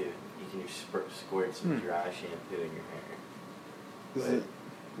supposed to. You can just squirt some dry shampoo in your hair. Is But- it?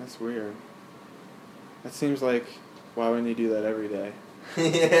 That's weird. That seems like why wouldn't you do that every day?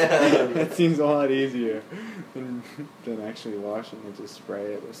 Yeah. It seems a lot easier than actually washing it. Just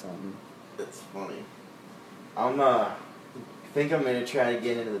spray it with something. That's funny. Think I'm gonna try to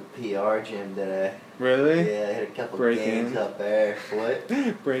get into the PR gym today. Really? Yeah, I had a couple Break games in. up there. What?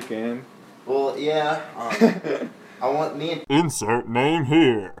 Break in. Well, yeah. I want me and Insert name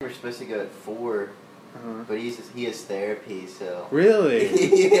here. we're supposed to go at 4, Uh-huh. but he has therapy, so. Really?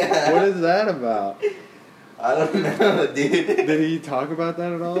 Yeah. What is that about? I don't know, dude. Did he talk about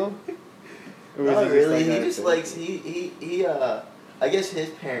that at all? Or was Not he really. like He that just at likes therapy? I guess his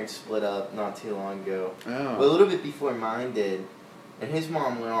parents split up not too long ago. Oh. Well, a little bit before mine did. And his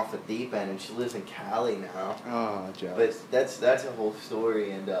mom went off the deep end, and she lives in Cali now. Oh, jealous. But that's a whole story,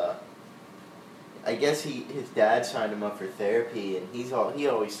 and I guess his dad signed him up for therapy, and he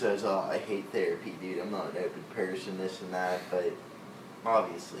always says, "Oh, I hate therapy, dude. I'm not an open person, this and that." But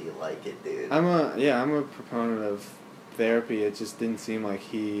obviously, you like it, dude. I'm a proponent of therapy. It just didn't seem like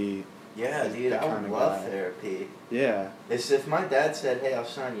he. Yeah, He's dude, the I would kinda love guy. therapy. Yeah. It's if my dad said, "Hey, I'll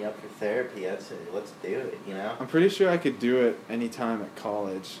sign you up for therapy," I'd say, "Let's do it." You know. I'm pretty sure I could do it anytime at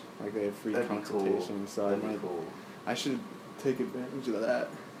college. Like they have free That'd be cool. consultations, so That'd I be might. cool. I should take advantage of that.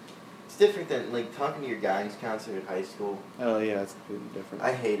 It's different than like talking to your guidance counselor at high school. Oh yeah, it's completely different.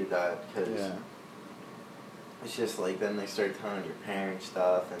 I hated that because Yeah. it's just like then they start telling your parents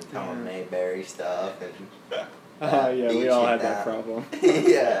stuff and telling Yeah. Mayberry stuff and Oh yeah, beat we all you had that down. problem.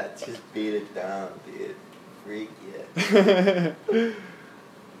 Yeah, just beat it down, dude. Freak yeah.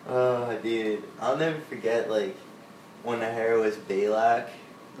 Oh, dude, I'll never forget like when the hair was Balak.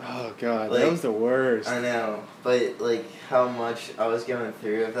 Oh god, Like, that was the worst. I know, but like how much I was going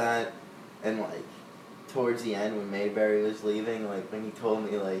through of that, and like towards the end when Mayberry was leaving, like when he told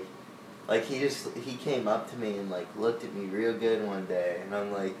me like he came up to me and like looked at me real good one day, and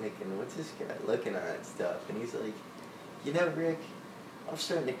I'm like thinking, what's this guy looking at and stuff, and he's like, you know, Rick, I'm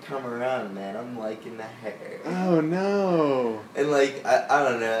starting to come around, man. I'm liking the hair. Oh no. And like I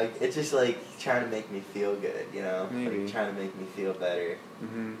don't know, it's just like trying to make me feel good, you know, Maybe. like trying to make me feel better.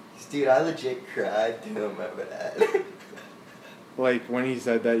 Mhm. 'Cause, dude, I legit cried to him over that. Like when he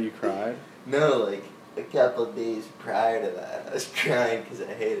said that, you cried. No, like a couple days prior to that, I was crying because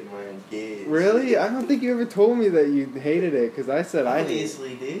I hated wearing giz. Really? I don't think you ever told me that you hated it, because I said I hated it.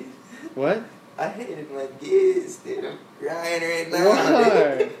 Obviously, dude. What? I hated my giz, dude. I'm crying right now.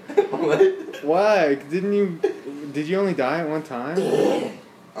 Why? What? Why? Did you only dye it one time?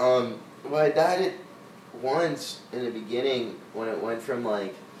 Well, I dyed it once in the beginning when it went from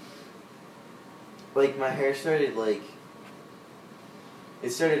like my hair started it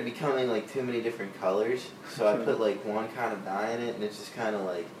started becoming like too many different colors. So I put like one kind of dye in it, and it's just kind of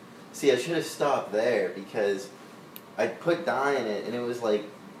like, see, I should have stopped there because I put dye in it and it was like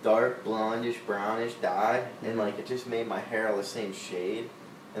dark blondish brownish dye, and like it just made my hair all the same shade.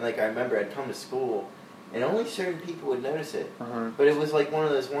 And like I remember I'd come to school and only certain people would notice it. But it was like one of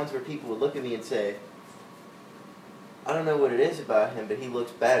those ones where people would look at me and say, I don't know what it is about him, but he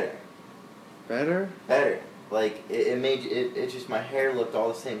looks better. Better? Better. Like, it made, it just, my hair looked all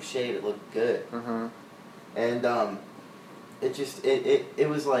the same shade, it looked good. And, it just, it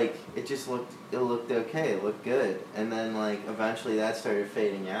was like, it looked okay, it looked good. And then, like, eventually that started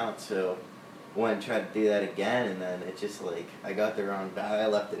fading out, so I went and tried to do that again, and then it just, like, I got the wrong dye, I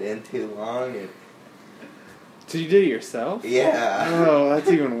left it in too long, and... So you did it yourself? Yeah. Oh, that's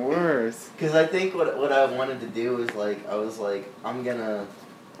even worse. Because I think what I wanted to do was, like, I was like, I'm gonna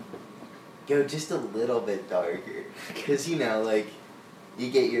go just a little bit darker. Because, you know, like, you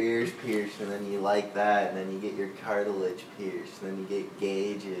get your ears pierced, and then you like that, and then you get your cartilage pierced, and then you get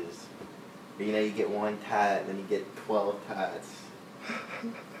gauges. Or, you know, you get one tat, and then you get 12 tats.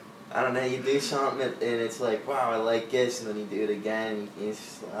 I don't know, you do something, and it's like, wow, I like this, and then you do it again, and it's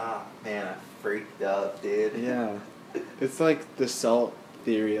just like, oh, man, I freaked up, dude. Yeah. It's like the salt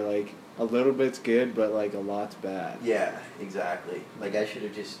theory, like, a little bit's good, but, like, a lot's bad. Yeah, exactly. Like, I should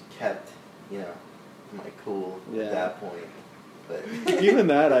have just kept, you know, my cool at that point. But even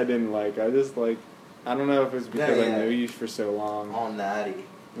that I didn't like. I just, like, I don't know if it's because I knew you for so long. All natty.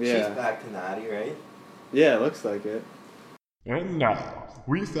 Yeah. She's back to natty, right? Yeah, it looks like it. And now,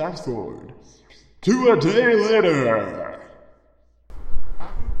 we fast forward to a day later.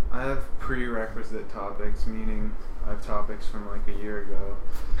 I have prerequisite topics, meaning I have topics from like a year ago.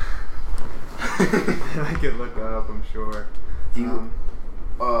 I could look that up, I'm sure. Do you,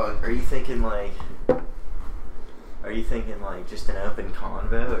 are you thinking like just an open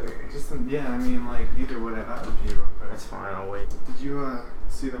convo, or? Yeah, I mean, like, either way, I have to pee real quick. That's fine, I'll wait. Did you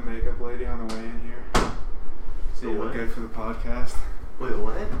see the makeup lady on the way in here? So you look what? good for the podcast? Wait,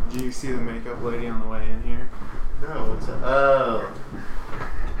 what? Did you see the makeup lady on the way in here? No, what's up? Oh.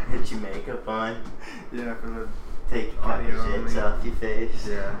 Hit your makeup on. Yeah, for the Take a couple shits off your face.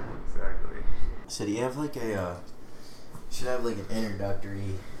 Yeah, exactly. So do you have like should have like an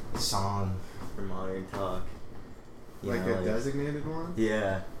introductory song for Modern Talk? You Like know, a designated one?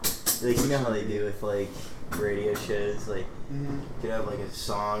 Yeah. Like, you know how they do with like radio shows, like you could have like a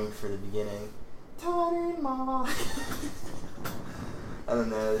song for the beginning. I don't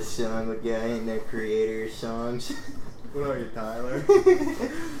know, this song would go in their creator songs. What about you, Tyler?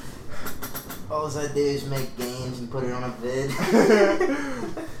 All I do is make games and put it on a vid.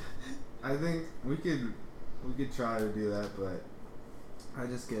 I think we could try to do that, but I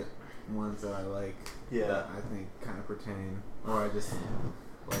just get ones that I like. Yeah. That I think kind of pertain, or I just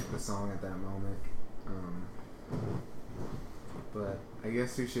like the song at that moment. But I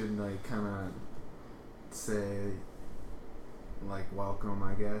guess we should like kind of say like welcome,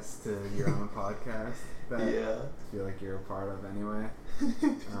 I guess, to your own podcast that I feel like you're a part of anyway.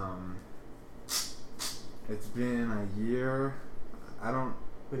 It's been a year. I don't.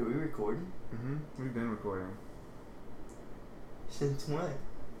 Wait, are we recording? We've been recording. Since when?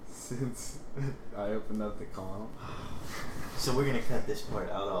 Since I opened up the call. So we're gonna cut this part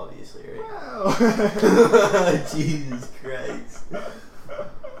out, obviously, right? Wow. Jesus Christ.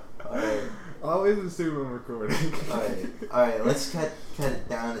 Alright. Always assume I'm recording. Alright, let's cut it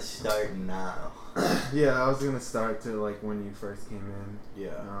down to starting now. Yeah, I was gonna start to like when you first came in.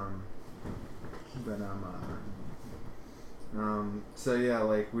 Yeah. So yeah,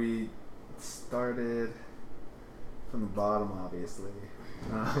 like we started from the bottom, obviously.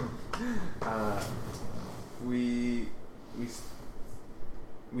 We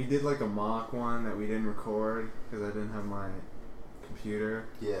did like a mock one that we didn't record because I didn't have my computer.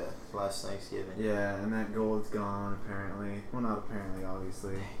 Yeah, last Thanksgiving. Yeah, and that gold's gone apparently. Well, not apparently,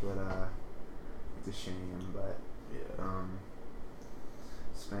 obviously, but it's a shame. But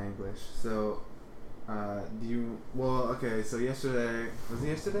Spanglish. So, do you? Well, okay. So yesterday, was it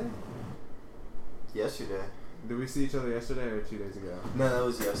yesterday? Yesterday. Did we see each other yesterday or 2 days ago? No, that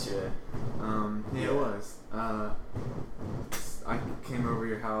was yesterday. Yeah, it was. I came over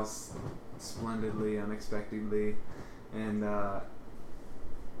your house splendidly, unexpectedly, and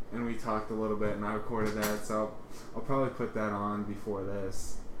we talked a little bit, and I recorded that, so I'll probably put that on before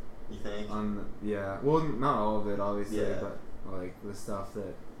this. You think? Well, not all of it, obviously, Yeah. but like the stuff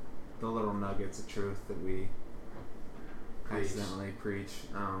the little nuggets of truth that we accidentally preach.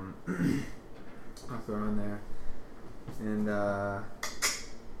 I'll throw in there. And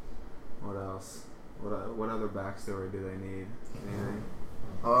what else? What other backstory do they need? Anything?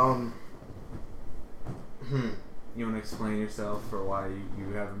 You want to explain yourself for why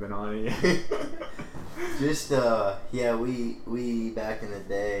you haven't been on it yet? Just we back in the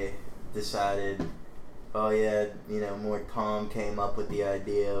day decided, more Tom came up with the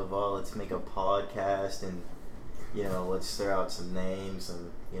idea of, let's make a podcast and let's throw out some names,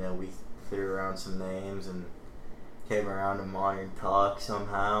 and we threw around some names and came around to Modern Talk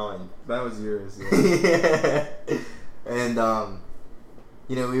somehow, and that was yours. Yeah. And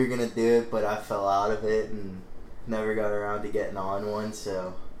we were gonna do it, but I fell out of it and never got around to getting on one,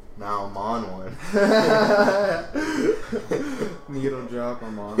 so now I'm on one. Needle drop,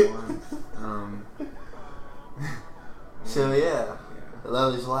 I'm on one. So yeah, that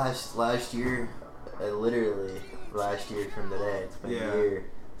was last year, literally last year from today. It's been a year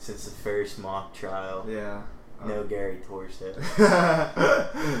since the first mock trial. Yeah. No Gary Torso.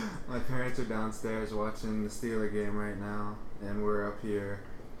 My parents are downstairs watching the Steeler game right now, and we're up here.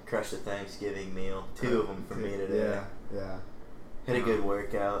 Crushed a Thanksgiving meal. 2 of them for me today. Yeah. Had a good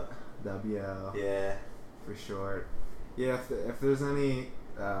workout. WL. Yeah. For sure. Yeah, if there's any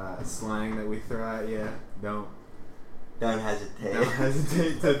slang that we throw at you, don't hesitate. Don't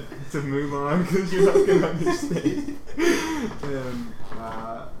hesitate to move on, because you're not going to understand. And,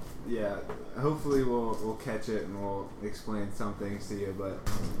 hopefully we'll catch it and we'll explain some things to you, but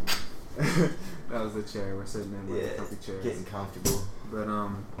that was the chair we're sitting in with the comfy chairs. Getting comfortable. But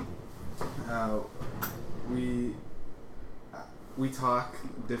we talk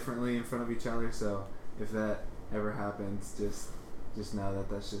differently in front of each other, so if that ever happens, just know that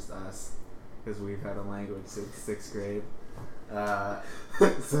that's just us, because we've had a language since 6th grade.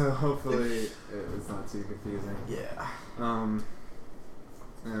 So hopefully it's not too confusing. Yeah.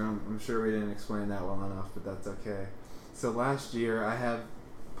 And I'm sure we didn't explain that well enough, but that's okay. So last year I had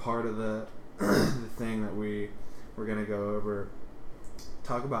part of the thing that we were gonna go over,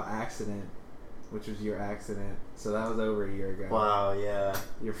 talk about accident, which was your accident. So that was over a year ago. Wow, yeah.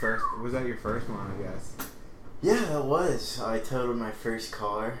 Was that your first one, I guess? Yeah, that was. I totaled my first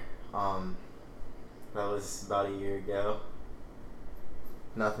car. That was about a year ago.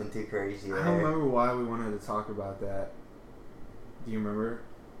 Nothing too crazy there. I don't remember why we wanted to talk about that. Do you remember?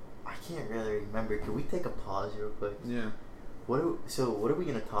 I can't really remember. Can we take a pause real quick? Yeah. What are we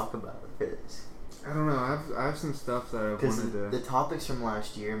gonna talk about for this? I don't know. I have some stuff that I wanted to. The topics from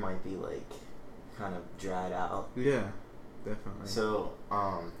last year might be kind of dried out. Yeah, definitely. So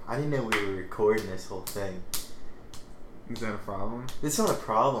I didn't know we were recording this whole thing. Is that a problem? It's not a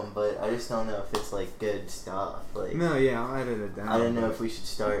problem, but I just don't know if it's good stuff. No, yeah, I'll edit it down. I don't know if we should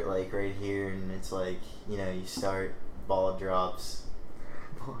start right here, and it's you start ball drops.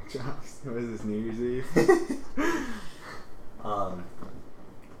 Ball drops. What is this, New Year's Eve?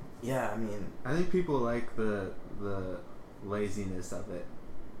 Yeah, I mean, I think people like the laziness of it.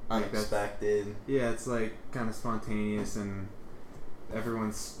 Unexpected. Yeah, it's kind of spontaneous, and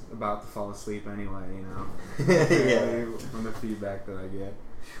everyone's about to fall asleep anyway, Yeah. From the feedback that I get.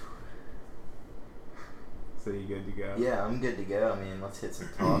 So you good to go? Yeah, I'm good to go. I mean, let's hit some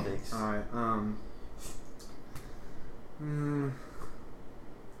topics. Alright,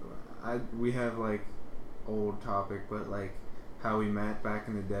 we have old topic, but how we met back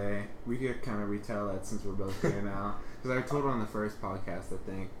in the day. We could kind of retell that since we're both here now. Because I told it on the first podcast, I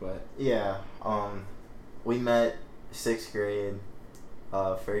think, but... Yeah, we met 6th grade,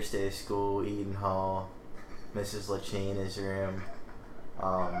 first day of school, Eden Hall, Mrs. Lachina's room.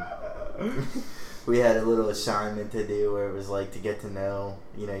 We had a little assignment to do where it was to get to know,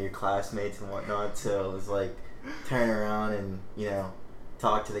 your classmates and whatnot, so it was turn around and,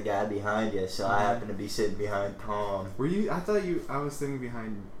 talk to the guy behind you, so I happened to be sitting behind Tom. Were you? I thought I was sitting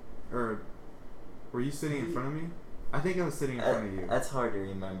behind, or were you sitting in front of me? I think I was sitting in front of you. That's hard to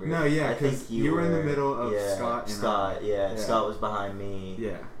remember. No, yeah, because you were in the middle of Scott and Scott, yeah. Scott was behind me.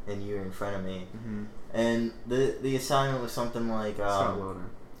 Yeah. And you were in front of me. Mm-hmm. And the assignment was something like... Scott Weldon.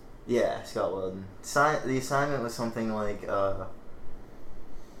 Yeah, Scott Weldon. The assignment was something like...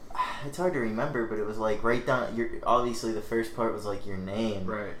 it's hard to remember, but it was like right down. Obviously the first part was like your name,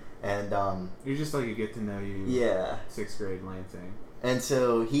 Right. and You're just like a get to know you. yeah. 6th grade lame thing. And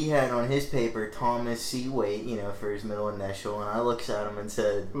so he had on his paper Thomas C. Waite, for his middle initial, and I looks at him and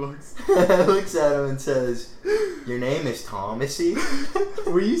said, looks at him and says, "Your name is Thomasy?"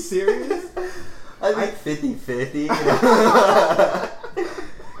 Were you serious? I think 50-50,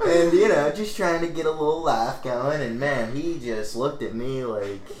 and just trying to get a little laugh going, and man, he just looked at me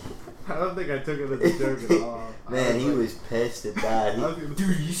like, I don't think I took it as a joke at all. man, he was pissed at that.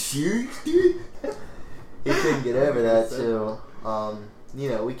 Dude, you serious, dude? He couldn't get over that, so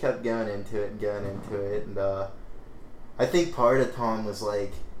we kept going into it, and I think part of Tom was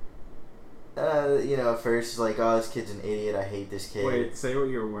like, at first like, oh, this kid's an idiot, I hate this kid. Wait, say what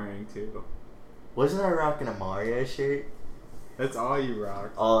you were wearing too. Wasn't I rocking a Mario shirt? That's all you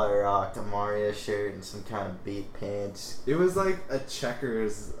rocked. All I rocked, a Mario shirt and some kind of beat pants. It was like a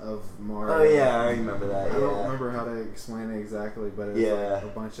checkers of Mario. Oh yeah, I remember that. I don't remember how to explain it exactly, but it was like a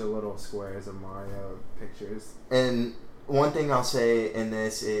bunch of little squares of Mario pictures. And one thing I'll say in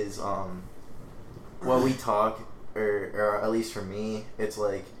this is, while we talk, or at least for me, it's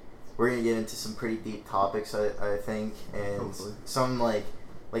like we're gonna get into some pretty deep topics. I think, and Hopefully. some like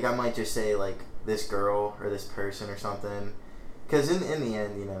I might just say like this girl or this person or something, because in the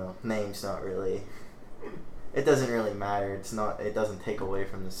end, name's not really. It doesn't really matter. It doesn't take away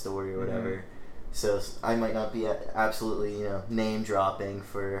from the story or whatever. Mm-hmm. So I might not be absolutely name dropping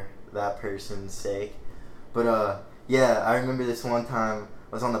for that person's sake, but yeah, I remember this one time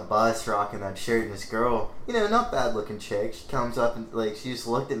I was on the bus rocking that shirt, and this girl, not bad looking chick, she comes up and like she just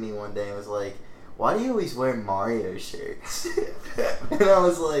looked at me one day and was like, "Why do you always wear Mario shirts?" And I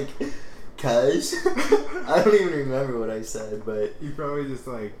was like, "Cuz." I don't even remember what I said, but You probably just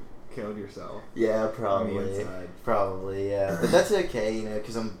like killed yourself. yeah, On the probably. inside. Probably, yeah. But that's okay,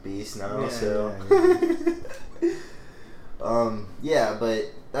 because I'm a beast now, Yeah, so. Yeah, but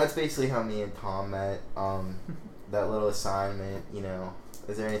that's basically how me and Tom met. That little assignment,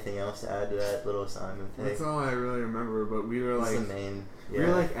 Is there anything else to add to that little assignment thing? That's all I really remember. But we were That's like, the main. we were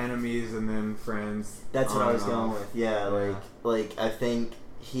like enemies and then friends. That's what on I was and going off. with. Yeah, like I think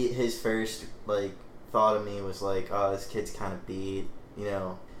his first thought of me was like, oh, this kid's kind of beat,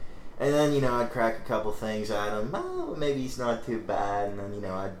 And then, I'd crack a couple things at him. Oh, maybe he's not too bad. And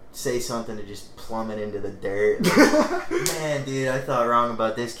then, I'd say something to just plummet into the dirt. Like, man, dude, I thought wrong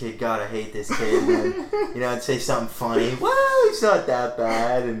about this kid. God, I hate this kid. And then, I'd say something funny. Well, he's not that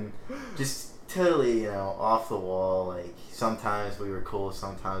bad. And just totally, off the wall. Like, sometimes we were cool,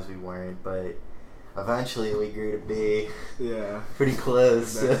 sometimes we weren't. But eventually we grew to be pretty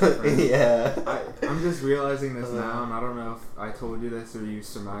close. Best friends. Yeah. I'm just realizing this now, and I don't know if I told you this or you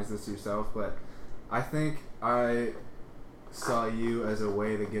surmised this yourself, but I think I saw you as a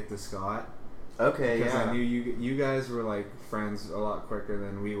way to get to Scott. Okay, Because yeah. I knew you guys were like friends a lot quicker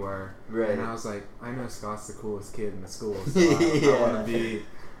than we were. Right. And I was like, I know Scott's the coolest kid in the school, so Yeah.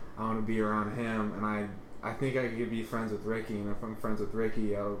 I want to be around him, and I think I could be friends with Ricky, and if I'm friends with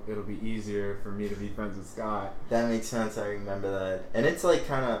Ricky, it'll be easier for me to be friends with Scott. That makes sense. I remember that. And it's like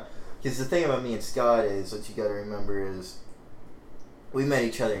kind of... Because the thing about me and Scott is, what you got to remember is, we met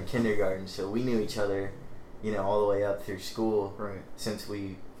each other in kindergarten, so we knew each other, all the way up through school. Right. Since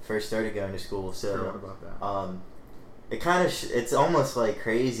we first started going to school. So, Forgot about that. it kind of... it's almost like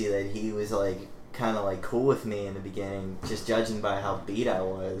crazy that he was like, kind of like cool with me in the beginning, just judging by how beat I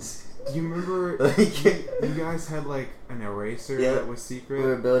was. Do you remember Like- you guys had like an eraser Yeah. that was secret? We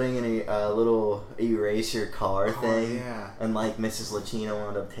were building a little eraser car thing. Yeah. And like Mrs. Lachino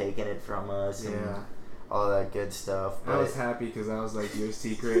wound up taking it from us. And Yeah. all that good stuff. I But was happy because I was like, your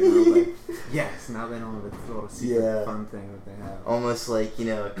secret, and I was like, yes, now they know the little secret Yeah. fun thing that they have. almost like,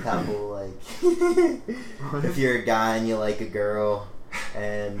 a couple, like, if you're a guy and you like a girl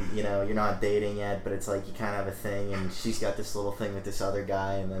and, you're not dating yet, but it's like you kind of have a thing and she's got this little thing with this other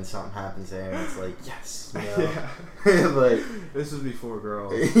guy and then something happens there and it's like, yes, Yeah. But, This was before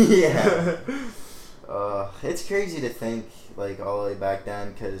girls. yeah. It's crazy to think, like, all the way back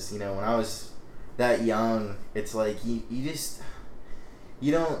then because, when I was that young, it's like you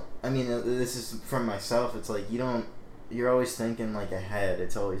don't, I mean, this is from myself, it's like you're always thinking like ahead.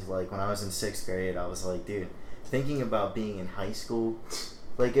 It's always like when I was in 6th grade, I was like, dude, thinking about being in high school,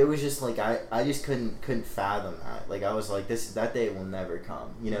 like it was just like I just couldn't fathom that. Like I was like, that day will never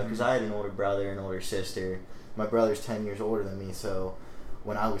come, because I had an older brother and older sister. My brother's 10 years older than me, so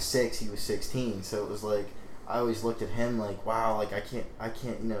when I was 6, he was 16, so it was like I always looked at him like, wow, like I can't,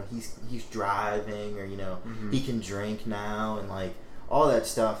 he's driving, or he can drink now, and like all that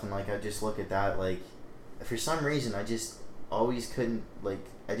stuff, and like I just look at that, like for some reason I just always couldn't like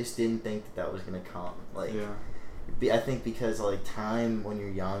I just didn't think that was gonna come. Like, Yeah. I think because like time when you're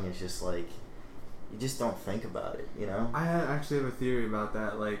young is just like you just don't think about it, you know. I actually have a theory about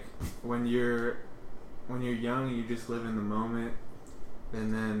that. Like when you're young, you just live in the moment,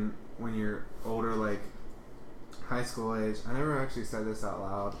 and then when you're older, like high school age, I never actually said this out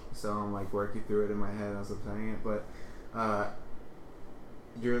loud, so I'm like working through it in my head as I'm saying it, but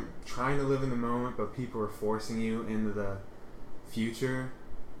you're trying to live in the moment, but people are forcing you into the future,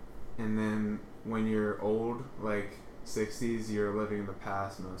 and then when you're old, like 60s, you're living in the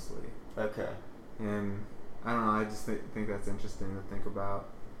past mostly. Okay. And I don't know, I just think that's interesting to think about.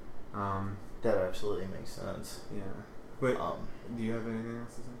 That absolutely makes sense. Yeah. But do you have anything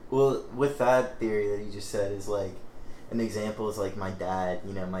else to say? Well, with that theory that you just said is like an example is like my dad.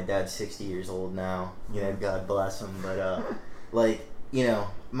 You know, my dad's 60 years old now. You know, God bless him. But like, you know,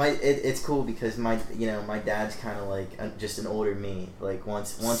 it's cool because my dad's kind of like just an older me. Like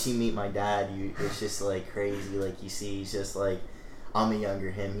once you meet my dad, it's just like crazy. Like you see, he's just like I'm a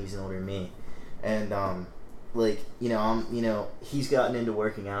younger him. He's an older me, and like he's gotten into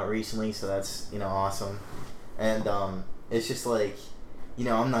working out recently, so that's awesome, and it's just like.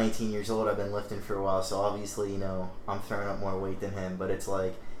 I'm 19 years old. I've been lifting for a while, so obviously, I'm throwing up more weight than him. But it's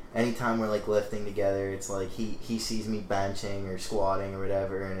like, anytime we're like lifting together, it's like he sees me benching or squatting or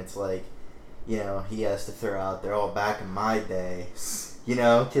whatever, and it's like, he has to throw out there. Oh, back in my day,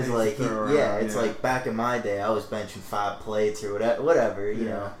 because like it's like back in my day, I was benching 5 plates or whatever, you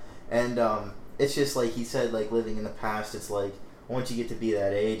know, and it's just like he said, like living in the past. It's like once you get to be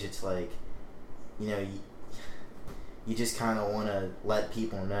that age, it's like, you just kind of want to let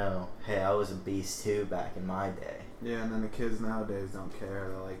people know, hey, I was a beast too back in my day. Yeah, and then the kids nowadays don't care.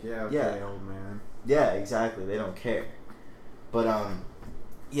 They're like, yeah, okay, old man. Yeah, exactly. They don't care. But,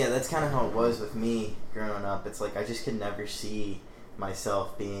 yeah, that's kind of how it was with me growing up. It's like I just could never see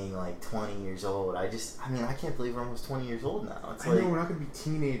myself being like 20 years old. I can't believe we're almost 20 years old now. It's I know, we're not going to be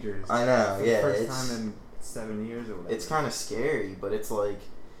teenagers. I know, for the first time in 7 years or whatever. It's kind of scary, but it's like,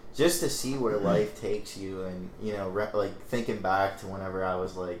 just to see where life takes you and, like thinking back to whenever I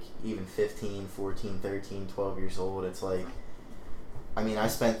was like even 15, 14, 13, 12 years old, it's like, I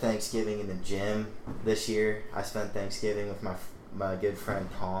spent Thanksgiving in the gym this year. I spent Thanksgiving with my good friend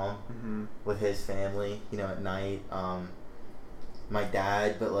Tom, with his family, at night. My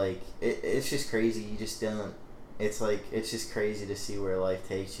dad, but like, it's just crazy. You just don't, it's like, it's just crazy to see where life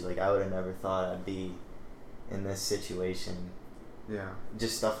takes you. Like, I would have never thought I'd be in this situation. Yeah.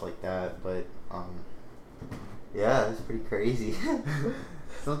 Just stuff like that, but yeah, it's pretty crazy.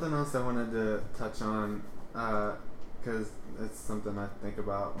 Something else I wanted to touch on, because it's something I think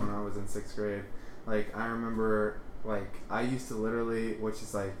about when I was in 6th grade. Like, I remember, like, I used to literally, which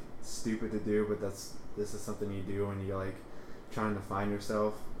is like stupid to do, but this is something you do when you're like trying to find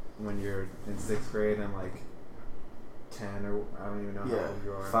yourself when you're in 6th grade and like 10 or I don't even know how old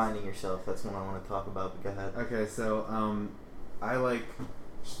you are. Finding yourself, that's what I want to talk about, but go ahead. Okay, so I like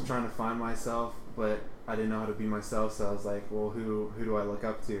trying to find myself, but I didn't know how to be myself, so I was like, well, who do I look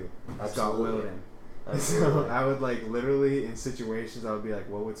up to? Absolutely. Scott Wilden. Absolutely. So I would like literally in situations I would be like,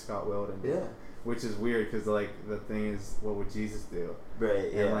 what would Scott Wilden do? Yeah. Which is weird because like the thing is, what would Jesus do?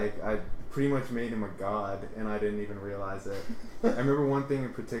 Right. Yeah. And like I pretty much made him a god, and I didn't even realize it. I remember one thing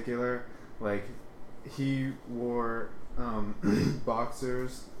in particular, like he wore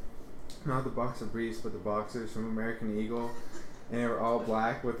boxers, not the boxer briefs, but the boxers from American Eagle. And they were all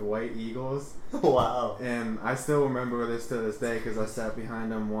black with white eagles. Wow. And I still remember this to this day because I sat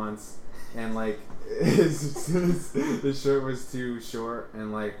behind him once, and like his shirt was too short,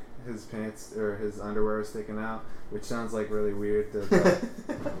 and like his pants or his underwear was sticking out, which sounds like really weird to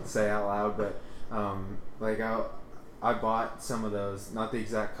say out loud. But like I bought some of those, not the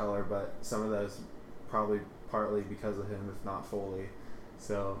exact color, but some of those probably partly because of him, if not fully.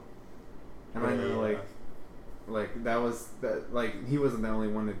 So, and I know like that was that, like he wasn't the only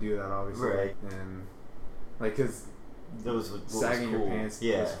one to do that, obviously, right? And like because cool. sagging your pants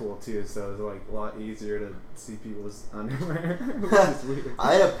was cool too, so it was like a lot easier to see people's underwear. Which is weird.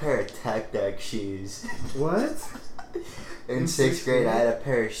 I had a pair of Tech Deck shoes. What? In 6th grade, I had a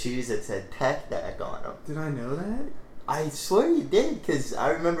pair of shoes that said Tech Deck on them. Did I know that? I swear you did, because I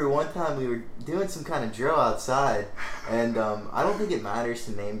remember one time we were doing some kind of drill outside, and I don't think it matters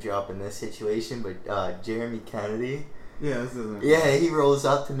to name drop in this situation, but Jeremy Kennedy. Yeah, this isn't. Yeah, he rolls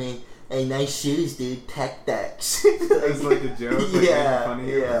up to me, hey, nice shoes, dude, Tech Decks. It's like a joke. Like, yeah,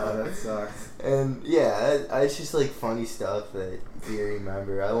 funny. yeah. Oh, that sucks. And yeah, it's just like funny stuff that you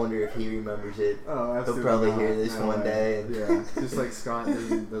remember. I wonder if he remembers it. Oh, absolutely. He'll probably not. hear this No one way. day. And Yeah, just like Scott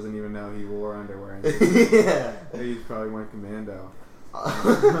doesn't even know he wore underwear. And yeah. he probably went commando.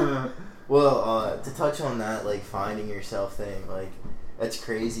 Well, to touch on that, like, finding yourself thing, like, that's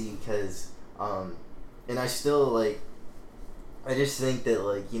crazy because, and I still, like, I just think that,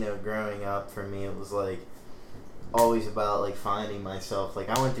 like, you know, growing up for me, it was, like, always about, like, finding myself. Like,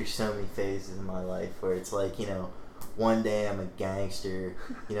 I went through so many phases in my life where it's, like, you know, one day I'm a gangster,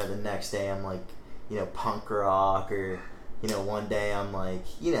 you know, the next day I'm, like, you know, punk rock, or, you know, one day I'm, like,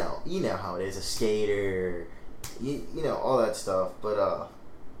 you know how it is, a skater, you know, all that stuff. But,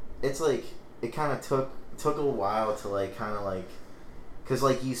 it's, like, it kind of took a while to, like, kind of, like, because,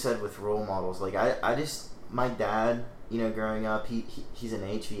 like you said, with role models, like, I just, my dad, you know, growing up, he's an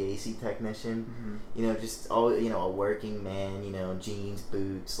HVAC technician, you know, just all, you know, a working man, you know, jeans,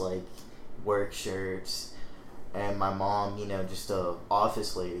 boots, like, work shirts, and my mom, you know, just a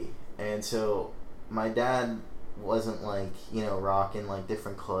office lady. And so my dad wasn't, like, you know, rocking, like,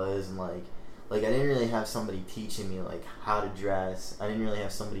 different clothes, and, like I didn't really have somebody teaching me, like, how to dress. I didn't really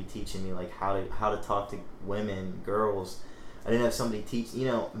have somebody teaching me, like, how to talk to women, girls. I didn't have somebody teach, you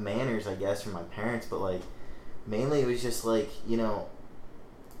know, manners, I guess, from my parents, but, like, mainly it was just, like, you know,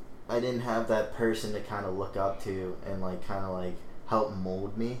 I didn't have that person to kind of look up to and, like, kind of, like, help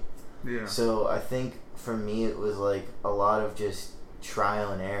mold me. Yeah. So I think for me it was, like, a lot of just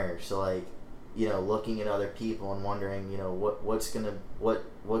trial and error. So, like, you know, looking at other people and wondering, you know, what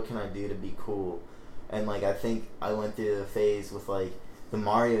can I do to be cool? And, like, I think I went through the phase with, like, the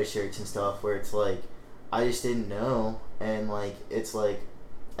Mario shirts and stuff where it's, like, I just didn't know, and, like, it's, like,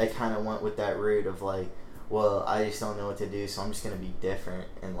 I kind of went with that route of, like, well, I just don't know what to do, so I'm just going to be different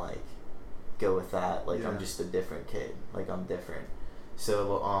and, like, go with that. Like, I'm just a different kid. Like, I'm different.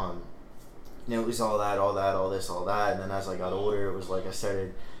 So, you know, it was all this, all that. And then as I got older, it was like I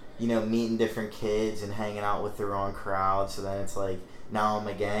started, you know, meeting different kids and hanging out with the wrong crowd. So then it's like, now I'm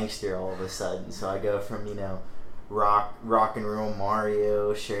a gangster all of a sudden. So I go from, you know, rock and roll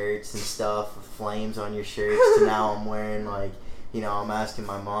Mario shirts and stuff with flames on your shirts to now I'm wearing, like, you know, I'm asking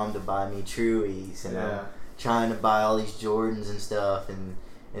my mom to buy me Truies, and I'm trying to buy all these Jordans and stuff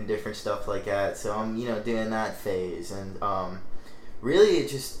and different stuff like that. So I'm, you know, doing that phase. And really it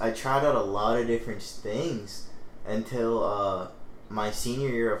just, I tried out a lot of different things until my senior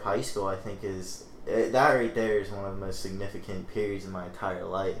year of high school. I think that right there is one of the most significant periods in my entire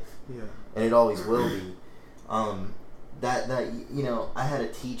life. Yeah. And it always will be. That you know, I had a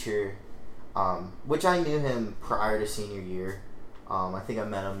teacher, which I knew him prior to senior year. I think I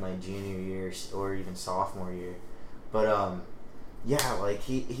met him my junior year or even sophomore year. But, yeah, like,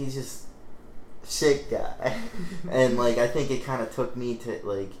 he's just a sick guy. And, like, I think it kind of took me to,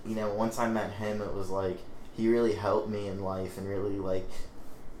 like, you know, once I met him, it was, like, he really helped me in life and really, like,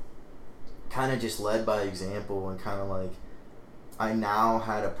 kind of just led by example, and kind of, like, I now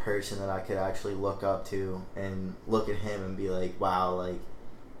had a person that I could actually look up to and look at him and be like, wow, like,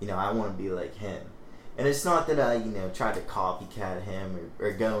 you know, I want to be like him. And it's not that I, you know, tried to copycat him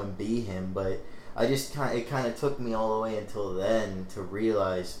or go and be him, but I just it kind of took me all the way until then to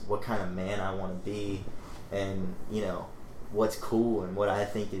realize what kind of man I want to be, and, you know, what's cool and what I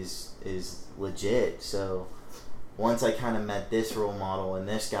think is legit. So once I kind of met this role model and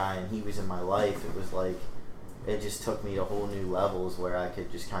this guy, and he was in my life, it was like, it just took me to whole new levels where I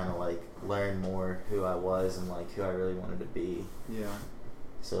could just kind of, like, learn more who I was and, like, who I really wanted to be. Yeah.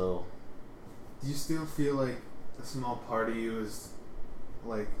 So, do you still feel like a small part of you is,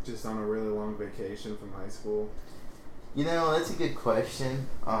 like, just on a really long vacation from high school? you know, that's a good question.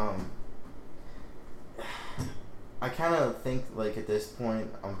 I kind of think, like, at this point,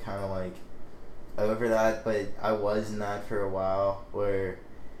 I'm kind of, like, over that, but I was in that for a while where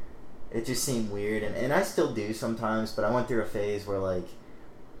it just seemed weird, and I still do sometimes, but I went through a phase where, like,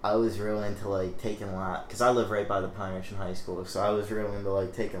 I was real into, like, taking laps, because I live right by the Pine Ridge High School, so I was real into,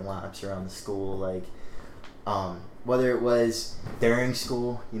 like, taking laps around the school, like, whether it was during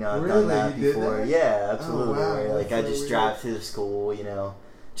school, you know, I've done that before. That? Yeah, absolutely. Oh, wow. Where, like, I just weird. drive through the school, you know,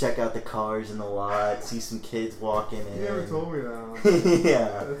 check out the cars in the lot, see some kids walking in. You never told me that.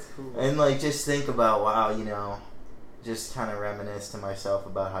 Yeah. That's cool. And, like, just think about, wow, you know, just kind of reminisce to myself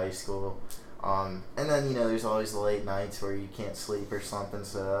about high school. And then, you know, there's always the late nights where you can't sleep or something,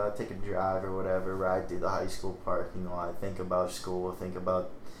 so I take a drive or whatever, ride through the high school parking lot. I think about school, think about,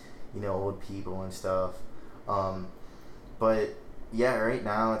 you know, old people and stuff. But, yeah, right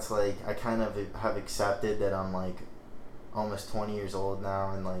now it's like I kind of have accepted that I'm, like, almost 20 years old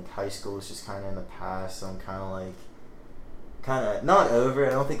now, and, like, high school is just kind of in the past, so I'm kind of, like, not over. I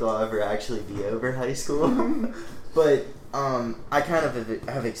don't think I'll ever actually be over high school. But I kind of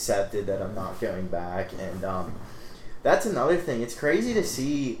have accepted that I'm not going back, and that's another thing. It's crazy to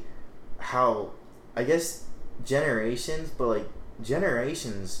see how, I guess, generations, but, like,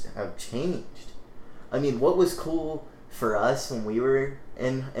 generations have changed. I mean, what was cool for us when we were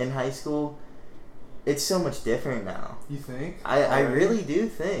in high school, it's so much different now. You think? I really do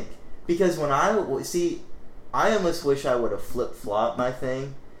think. Because when I almost wish I would have flip-flopped my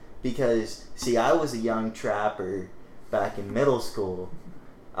thing. Because, see, I was a young trapper back in middle school.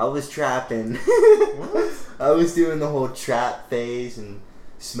 I was trapping. What? I was doing the whole trap phase and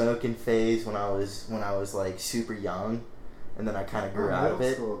smoking phase when I was like super young. And then I kind of grew out of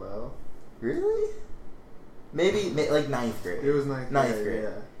it. School, though. Really? Maybe like 9th grade. It was ninth grade.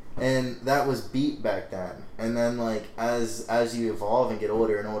 Yeah. And that was beat back then. And then like as you evolve and get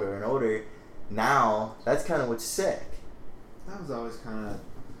older and older and older, now that's kind of what's sick. That was always kind of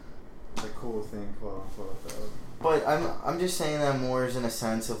the cool thing, quote unquote, though. But I'm just saying that more as in a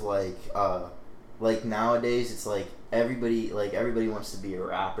sense of like nowadays it's like everybody wants to be a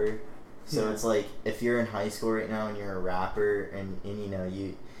rapper. So Yeah. it's like if you're in high school right now and you're a rapper and you know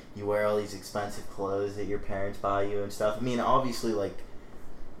you wear all these expensive clothes that your parents buy you and stuff. I mean, obviously like,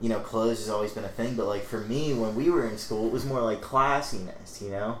 you know, clothes has always been a thing, but like for me when we were in school it was more like classiness, you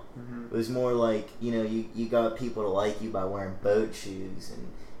know? Mm-hmm. It was more like, you know, you got people to like you by wearing boat shoes and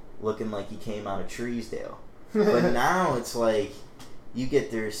looking like you came out of Treesdale. But now it's like you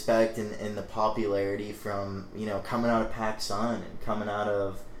get the respect and the popularity from, you know, coming out of PacSun and coming out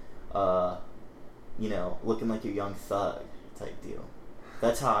of, you know, looking like a young thug type deal.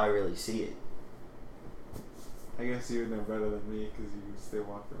 That's how I really see it. I guess you would know better than me because you still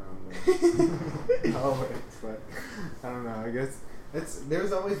walk around there. Always, but I don't know. I guess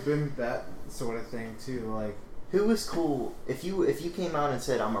there's always been that sort of thing too. Like, Who was cool if you came out and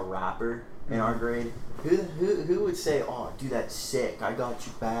said I'm a rapper in our grade? Who would say, oh dude, that's sick, I got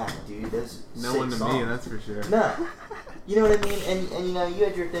you back, dude, that's no sick one to song. me, that's for sure. No, you know what I mean? And you know, you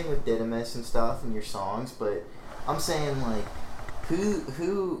had your thing with Didymus and stuff and your songs, but I'm saying like,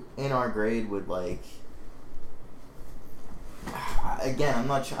 who in our grade would like? Again, I'm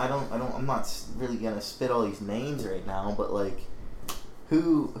not really gonna spit all these names right now, but like,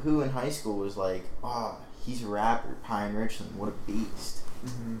 who in high school was like, oh, he's a rapper, Pine Richland, what a beast.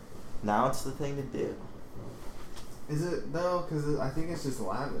 Mm-hmm. Now it's the thing to do. Is it though? Because I think it's just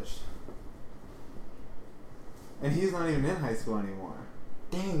lavish. And he's not even in high school anymore.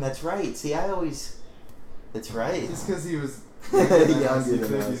 Dang, that's right. See, that's right. Just because he was Younger you than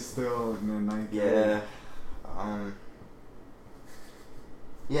think us. he's still in the ninth grade. Yeah.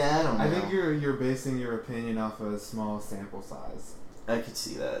 Yeah, I don't know. I think you're basing your opinion off a small sample size. I could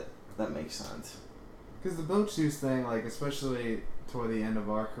see that. That makes sense. Because the boat shoes thing, like especially toward the end of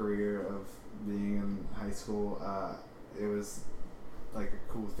our career of being in high school, it was like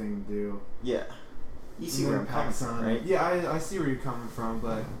a cool thing to do. Yeah. You see where I'm coming from, right? Yeah, I see where you're coming from,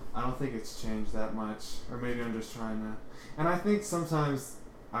 but I don't think it's changed that much. Or maybe I'm just trying to... And I think sometimes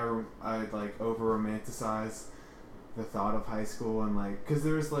I like over-romanticize the thought of high school and like... Because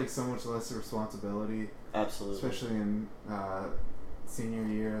there's like so much less responsibility. Absolutely. Especially in senior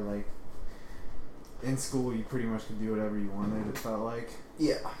year, like... In school, you pretty much could do whatever you wanted, it felt like.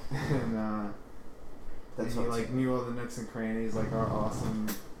 Yeah. And That's and you what like knew all the nooks and crannies, like our awesome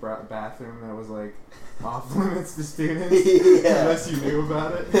bathroom that was like off limits to students Yeah. unless you knew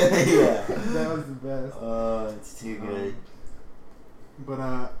about it. Yeah. That was the best. It's too good. But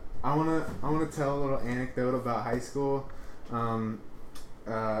I wanna tell a little anecdote about high school.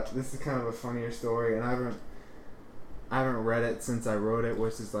 This is kind of a funnier story, and I haven't read it since I wrote it,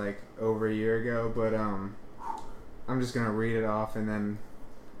 which is like over a year ago. But I'm just gonna read it off, and then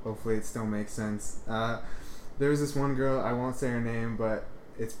hopefully it still makes sense. There was this one girl, I won't say her name, but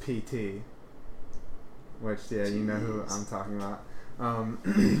it's PT. Which, yeah, you know who I'm talking about.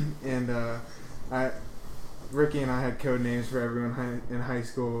 Ricky and I had code names for everyone in high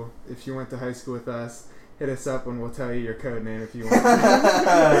school. If you went to high school with us, hit us up and we'll tell you your code name if you want.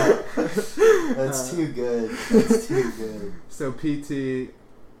 That's too good. That's too good. So PT,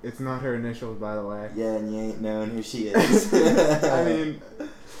 it's not her initials, by the way. Yeah, and you ain't knowing who she is. I mean...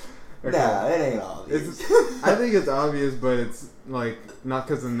 Okay. Nah, it ain't obvious. I think it's obvious, but it's like not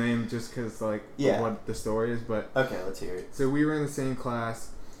because of the name, just because like Yeah. what the story is. But Okay, let's hear it. so we were in the same class,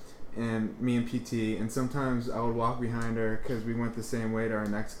 and me and PT, and sometimes I would walk behind her because we went the same way to our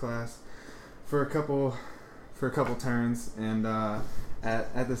next class for a couple turns, and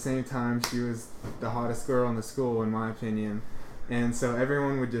at the same time she was the hottest girl in the school in my opinion, and so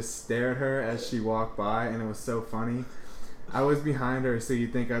everyone would just stare at her as she walked by, and it was so funny. I was behind her, so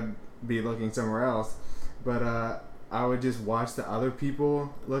you'd think I'd be looking somewhere else, but I would just watch the other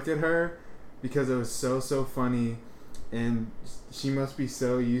people look at her because it was so funny, and she must be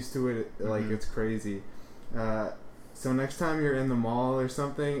so used to it, like it's crazy. So next time you're in the mall or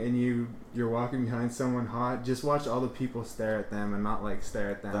something and you're walking behind someone hot, just watch all the people stare at them and not like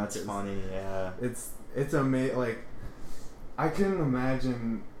stare at them. That's 'cause funny. Yeah. It's amazing. Like, I couldn't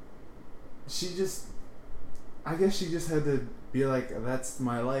imagine. I guess she just had to be like, that's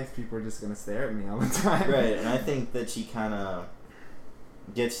my life. People are just gonna stare at me all the time. Right, and I think that she kind of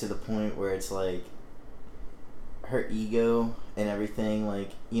gets to the point where it's like her ego and everything.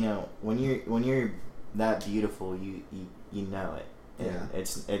 Like, you know, when you're that beautiful, you know it. And Yeah.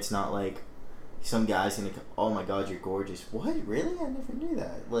 It's not like some guy's gonna. Oh my God, you're gorgeous. What? Really? I never knew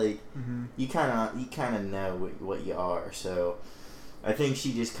that. Like, Mm-hmm. you kind of know what you are. So I think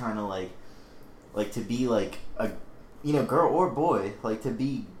she just kind of like to be like a, you know, girl or boy, like to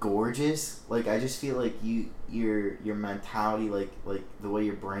be gorgeous. Like, I just feel like your mentality, like the way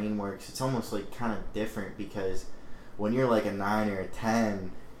your brain works, it's almost like kind of different, because when you're like a 9 or a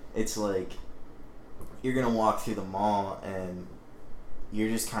 10, it's like you're gonna walk through the mall and you're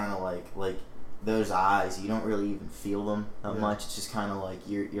just kind of like those eyes, you don't really even feel them that much. It's just kind of like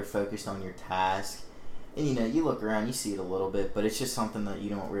you're focused on your task, and you know, you look around, you see it a little bit, but it's just something that you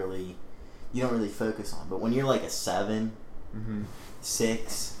don't really focus on. But when you're like a 7, Mm-hmm.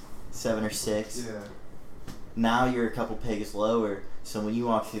 7 or 6, Yeah. now you're a couple pegs lower. So when you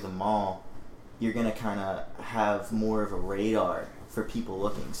walk through the mall, you're gonna kind of have more of a radar for people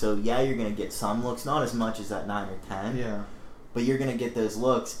looking. So yeah, you're gonna get some looks, not as much as that 9 or 10. Yeah. But you're going to get those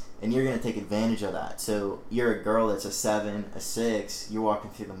looks, and you're going to take advantage of that. So you're a girl that's a 7, a 6, you're walking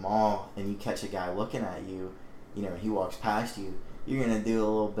through the mall, and you catch a guy looking at you, you know, he walks past you, you're going to do a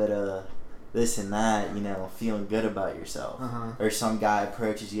little bit of this and that, you know, feeling good about yourself. Uh-huh. Or some guy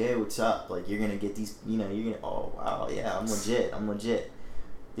approaches you, hey, what's up? Like, you're going to get these, you know, you're going to, oh, wow, yeah, I'm legit.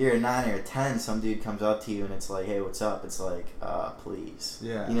 You're a 9 or a 10, some dude comes up to you, and it's like, hey, what's up? It's like, please.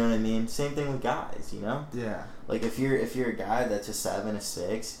 Yeah. You know what I mean? Same thing with guys, you know? Yeah. Like, if you're a guy that's a 7, a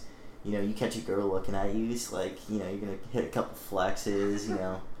 6, you know, you catch a girl looking at you, it's like, you know, you're gonna hit a couple flexes, you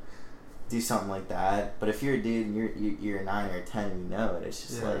know, do something like that. But if you're a dude and you're a 9 or a 10 and you know it, it's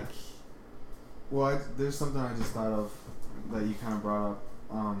just Yeah. like, Well, there's something I just thought of that you kind of brought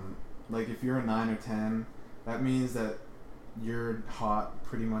up. Like, if you're a 9 or 10, that means that you're hot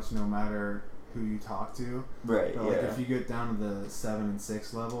pretty much no matter who you talk to. right, But yeah, like, if you get down to the 7 and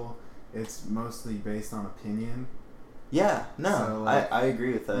 6 level, it's mostly based on opinion. yeah, no, So, like, I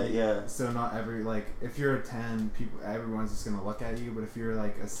agree with that, yeah, So not if you're a 10, everyone's just gonna look at you. But if you're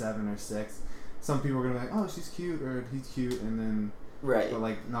like a 7 or 6, some people are gonna be like, oh, she's cute, or he's cute, and then right. but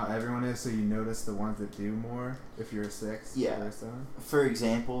like not everyone is. So you notice the ones that do more if you're a 6 Yeah. or a 7. For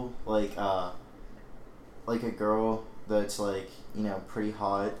example, like a girl that's like, you know, pretty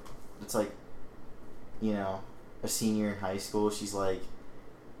hot, it's like, you know, a senior in high school, she's like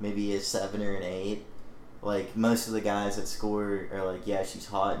maybe a 7 or an 8. Like, most of the guys at school are like, yeah, she's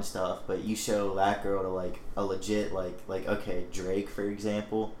hot and stuff, but you show that girl to like a legit like okay, Drake, for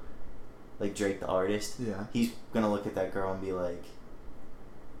example, like Drake the artist, Yeah. he's gonna look at that girl and be like,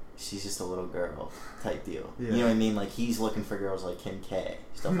 she's just a little girl type deal. Yeah. You know what I mean? Like, he's looking for girls like Kim K,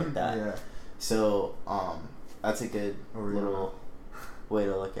 stuff like that. Yeah. So, that's a good Or little way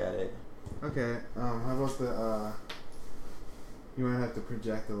to look at it. Okay. How about the you might have to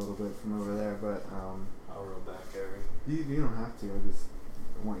project a little bit from over there, but I'll roll back over. you don't have to. I just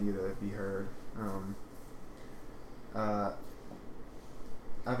want you to be heard.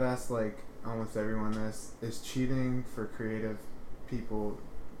 I've asked like almost everyone this: is cheating for creative people?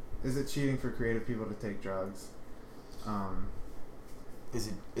 Is it cheating for creative people to take drugs?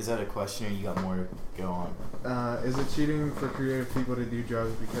 Is that a question, or you got more to go on? Is it cheating for creative people to do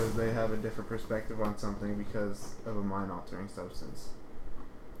drugs because they have a different perspective on something because of a mind-altering substance?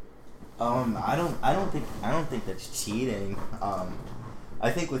 I don't think that's cheating.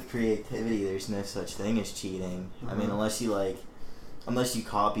 I think with creativity, there's no such thing as cheating. I mean, Mhm. unless you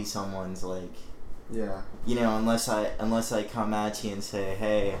copy someone's, like, Yeah. you know, unless I come at you and say,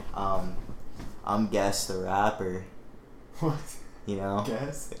 hey, I'm Guess the rapper, What? you know?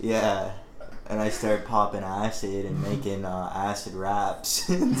 Guess? Yeah. And I start popping acid and making acid raps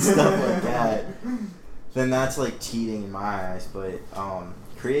and stuff like that, then that's like cheating in my eyes. But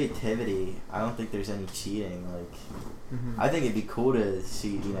creativity, I don't think there's any cheating. Like, Mm-hmm. I think it'd be cool to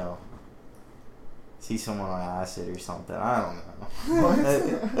see someone on acid or something. I don't know. What?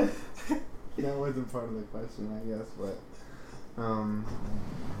 That wasn't part of the question, I guess, but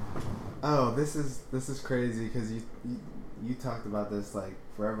oh, this is crazy because you talked about this like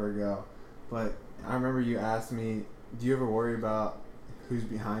forever ago, but I remember you asked me, do you ever worry about who's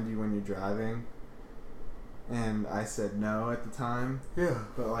behind you when you're driving? and I said no at the time. Yeah.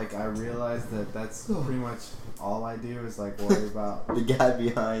 But like I realized that that's pretty much all I do is like worry about The guy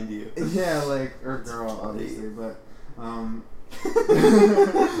behind you. yeah, like or girl obviously, but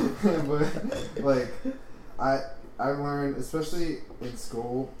but like I learned, especially in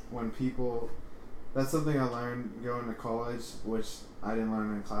school, when people, that's something I learned going to college, which I didn't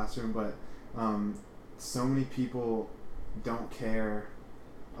learn in a classroom, but so many people don't care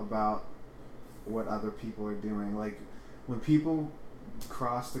about what other people are doing. Like when people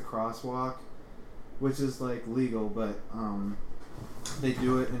cross the crosswalk, which is like legal, but they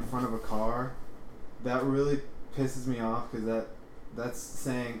do it in front of a car, that really pisses me off because that's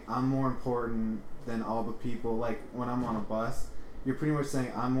saying I'm more important than all the people. Like when I'm on a bus, you're pretty much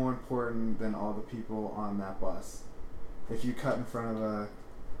saying I'm more important than all the people on that bus. If you cut in front of a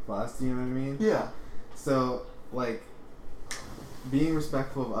bus, do you know what I mean? Yeah. So like being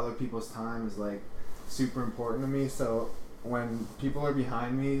respectful of other people's time is like super important to me. So when people are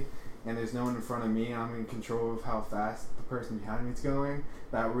behind me and there's no one in front of me and I'm in control of how fast the person behind me is going,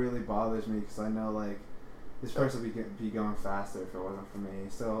 that really bothers me because I know like this person would be going faster if it wasn't for me.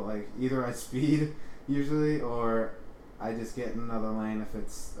 So like either I speed usually or I just get in another lane if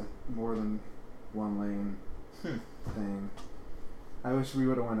it's more than one lane thing. I wish we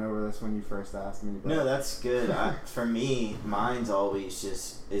would have went over this when you first asked me. But No, that's good. For me, mine's always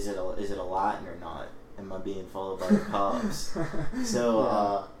just is it a Latin or not? Am I being followed by the cops?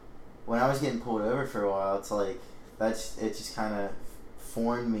 So when I was getting pulled over for a while, it's like it just kind of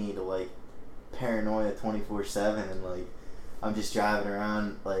formed me to like paranoia 24/7, and like I'm just driving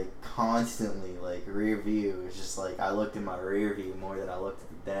around like constantly like rear view. It's just like I looked in my rear view more than I looked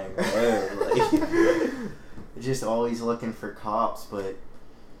at the dang road. Like just always looking for cops. But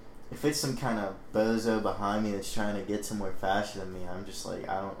if it's some kind of bozo behind me that's trying to get somewhere faster than me, I'm just like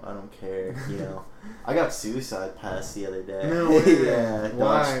I don't care. You know, I got suicide pass the other day. No way. Yeah,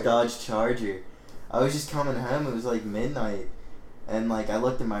 Why? Dodge Charger. I was just coming home. It was like midnight. And, like, I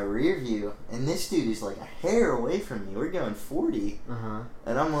looked in my rear view, and this dude is, like, a hair away from me. We're going 40. Uh-huh.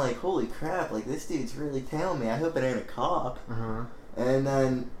 And I'm like, holy crap, like, this dude's really tailing me. I hope it ain't a cop. Uh-huh. And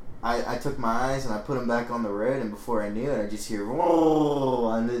then I took my eyes, and I put them back on the road, and before I knew it, I just hear,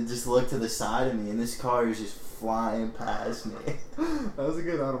 whoa, and it just looked to the side of me, and this car is just flying past me. That was a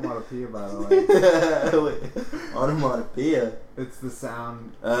good onomatopoeia, by the way. Onomatopoeia? It's the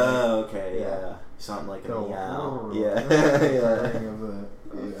sound. Oh, okay, Yeah. yeah. Something like a The meow. whirr. Yeah. Purring Yeah. of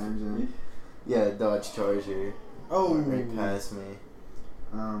the engine. Yeah, Dodge Charger. Oh. Went right past me.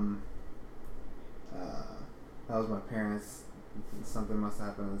 That was my parents. Something must have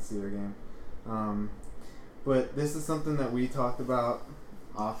happened in the Cedar game. But this is something that we talked about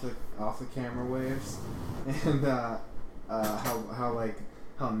off the camera waves, and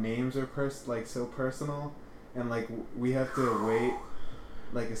how names are so personal, and like we have to wait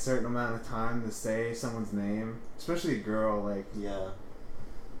like a certain amount of time to say someone's name, especially a girl, like Yeah.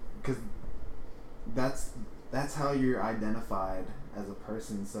 because that's how you're identified as a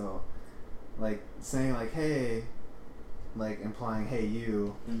person. So like saying like hey, like implying hey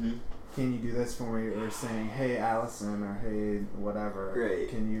you, Mm-hmm. can you do this for me, or saying hey Allison or hey whatever, Right.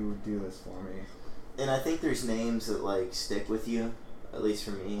 can you do this for me? And I think there's names that like stick with you, at least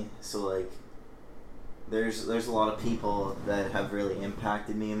for me. So like there's a lot of people that have really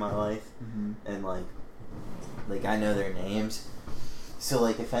impacted me in my life, Mm-hmm. and like I know their names. So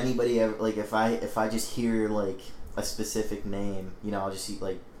like if anybody ever like if I just hear like a specific name, you know, I'll just see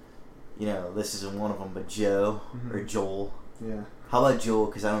like, you know, this isn't one of them, but Joe Mhm. or Joel. Yeah. How about Joel?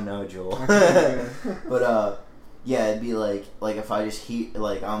 Because I don't know Joel. Okay. But yeah, it'd be like if I just hear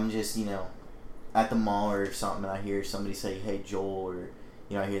like I'm just, you know, at the mall or something, and I hear somebody say hey Joel, or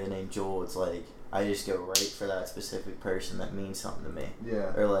you know I hear the name Joel, it's like I just go right for that specific person that means something to me.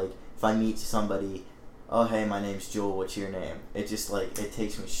 Yeah. Or like if I meet somebody, oh hey my name's Joel, what's your name? It just like it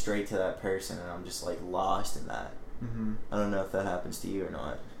takes me straight to that person, and I'm just like lost in that. Mm-hmm. I don't know if that happens to you or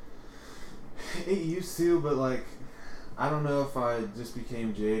not. It used to, but like I don't know if I just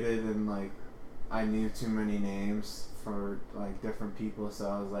became jaded and like I knew too many names for like different people, so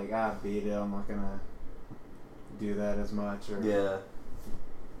I was like, beat it, I'm not gonna do that as much. Or Yeah.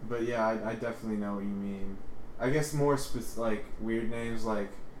 But yeah, I definitely know what you mean. I guess more like weird names like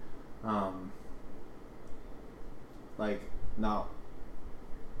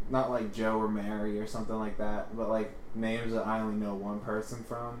not like Joe or Mary or something like that, but like names that I only know one person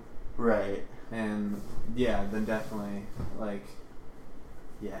from. Right. And yeah, then definitely like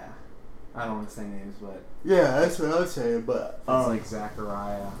yeah. I don't want to say names, but Yeah, that's what I was saying, but it's like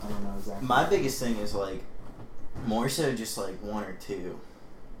Zachariah. I don't know Zachariah. my biggest thing is like more so just like one or two.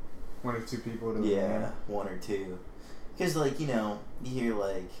 one or two people to Yeah, one or two. Because, like, you know, you hear,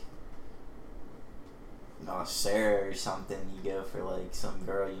 like, Sarah or something, you go for, like, some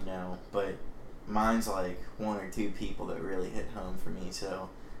girl you know, but mine's, like, one or two people that really hit home for me, so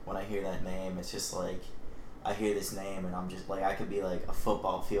when I hear that name, it's just, like, I hear this name, and I'm just, like, I could be, like, a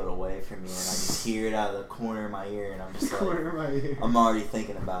football field away from me, and I just hear it out of the corner of my ear, and I'm just, like, I'm already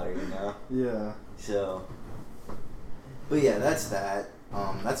thinking about her, you know? Yeah. So, but yeah, that's that.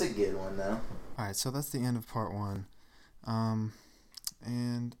 That's a good one, though. Alright, so that's the end of part 1.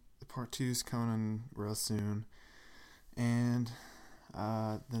 And part 2 is coming real soon. And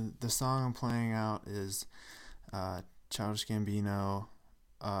the song I'm playing out is Childish Gambino,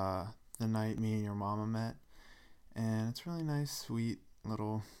 The Night Me and Your Mama Met. And it's really nice, sweet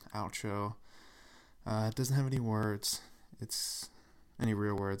little outro. It doesn't have any words. It's any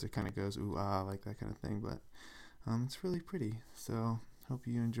real words. It kind of goes ooh ah, like that kind of thing. But it's really pretty. So hope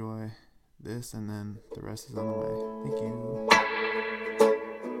you enjoy this, and then the rest is on the way. Thank you.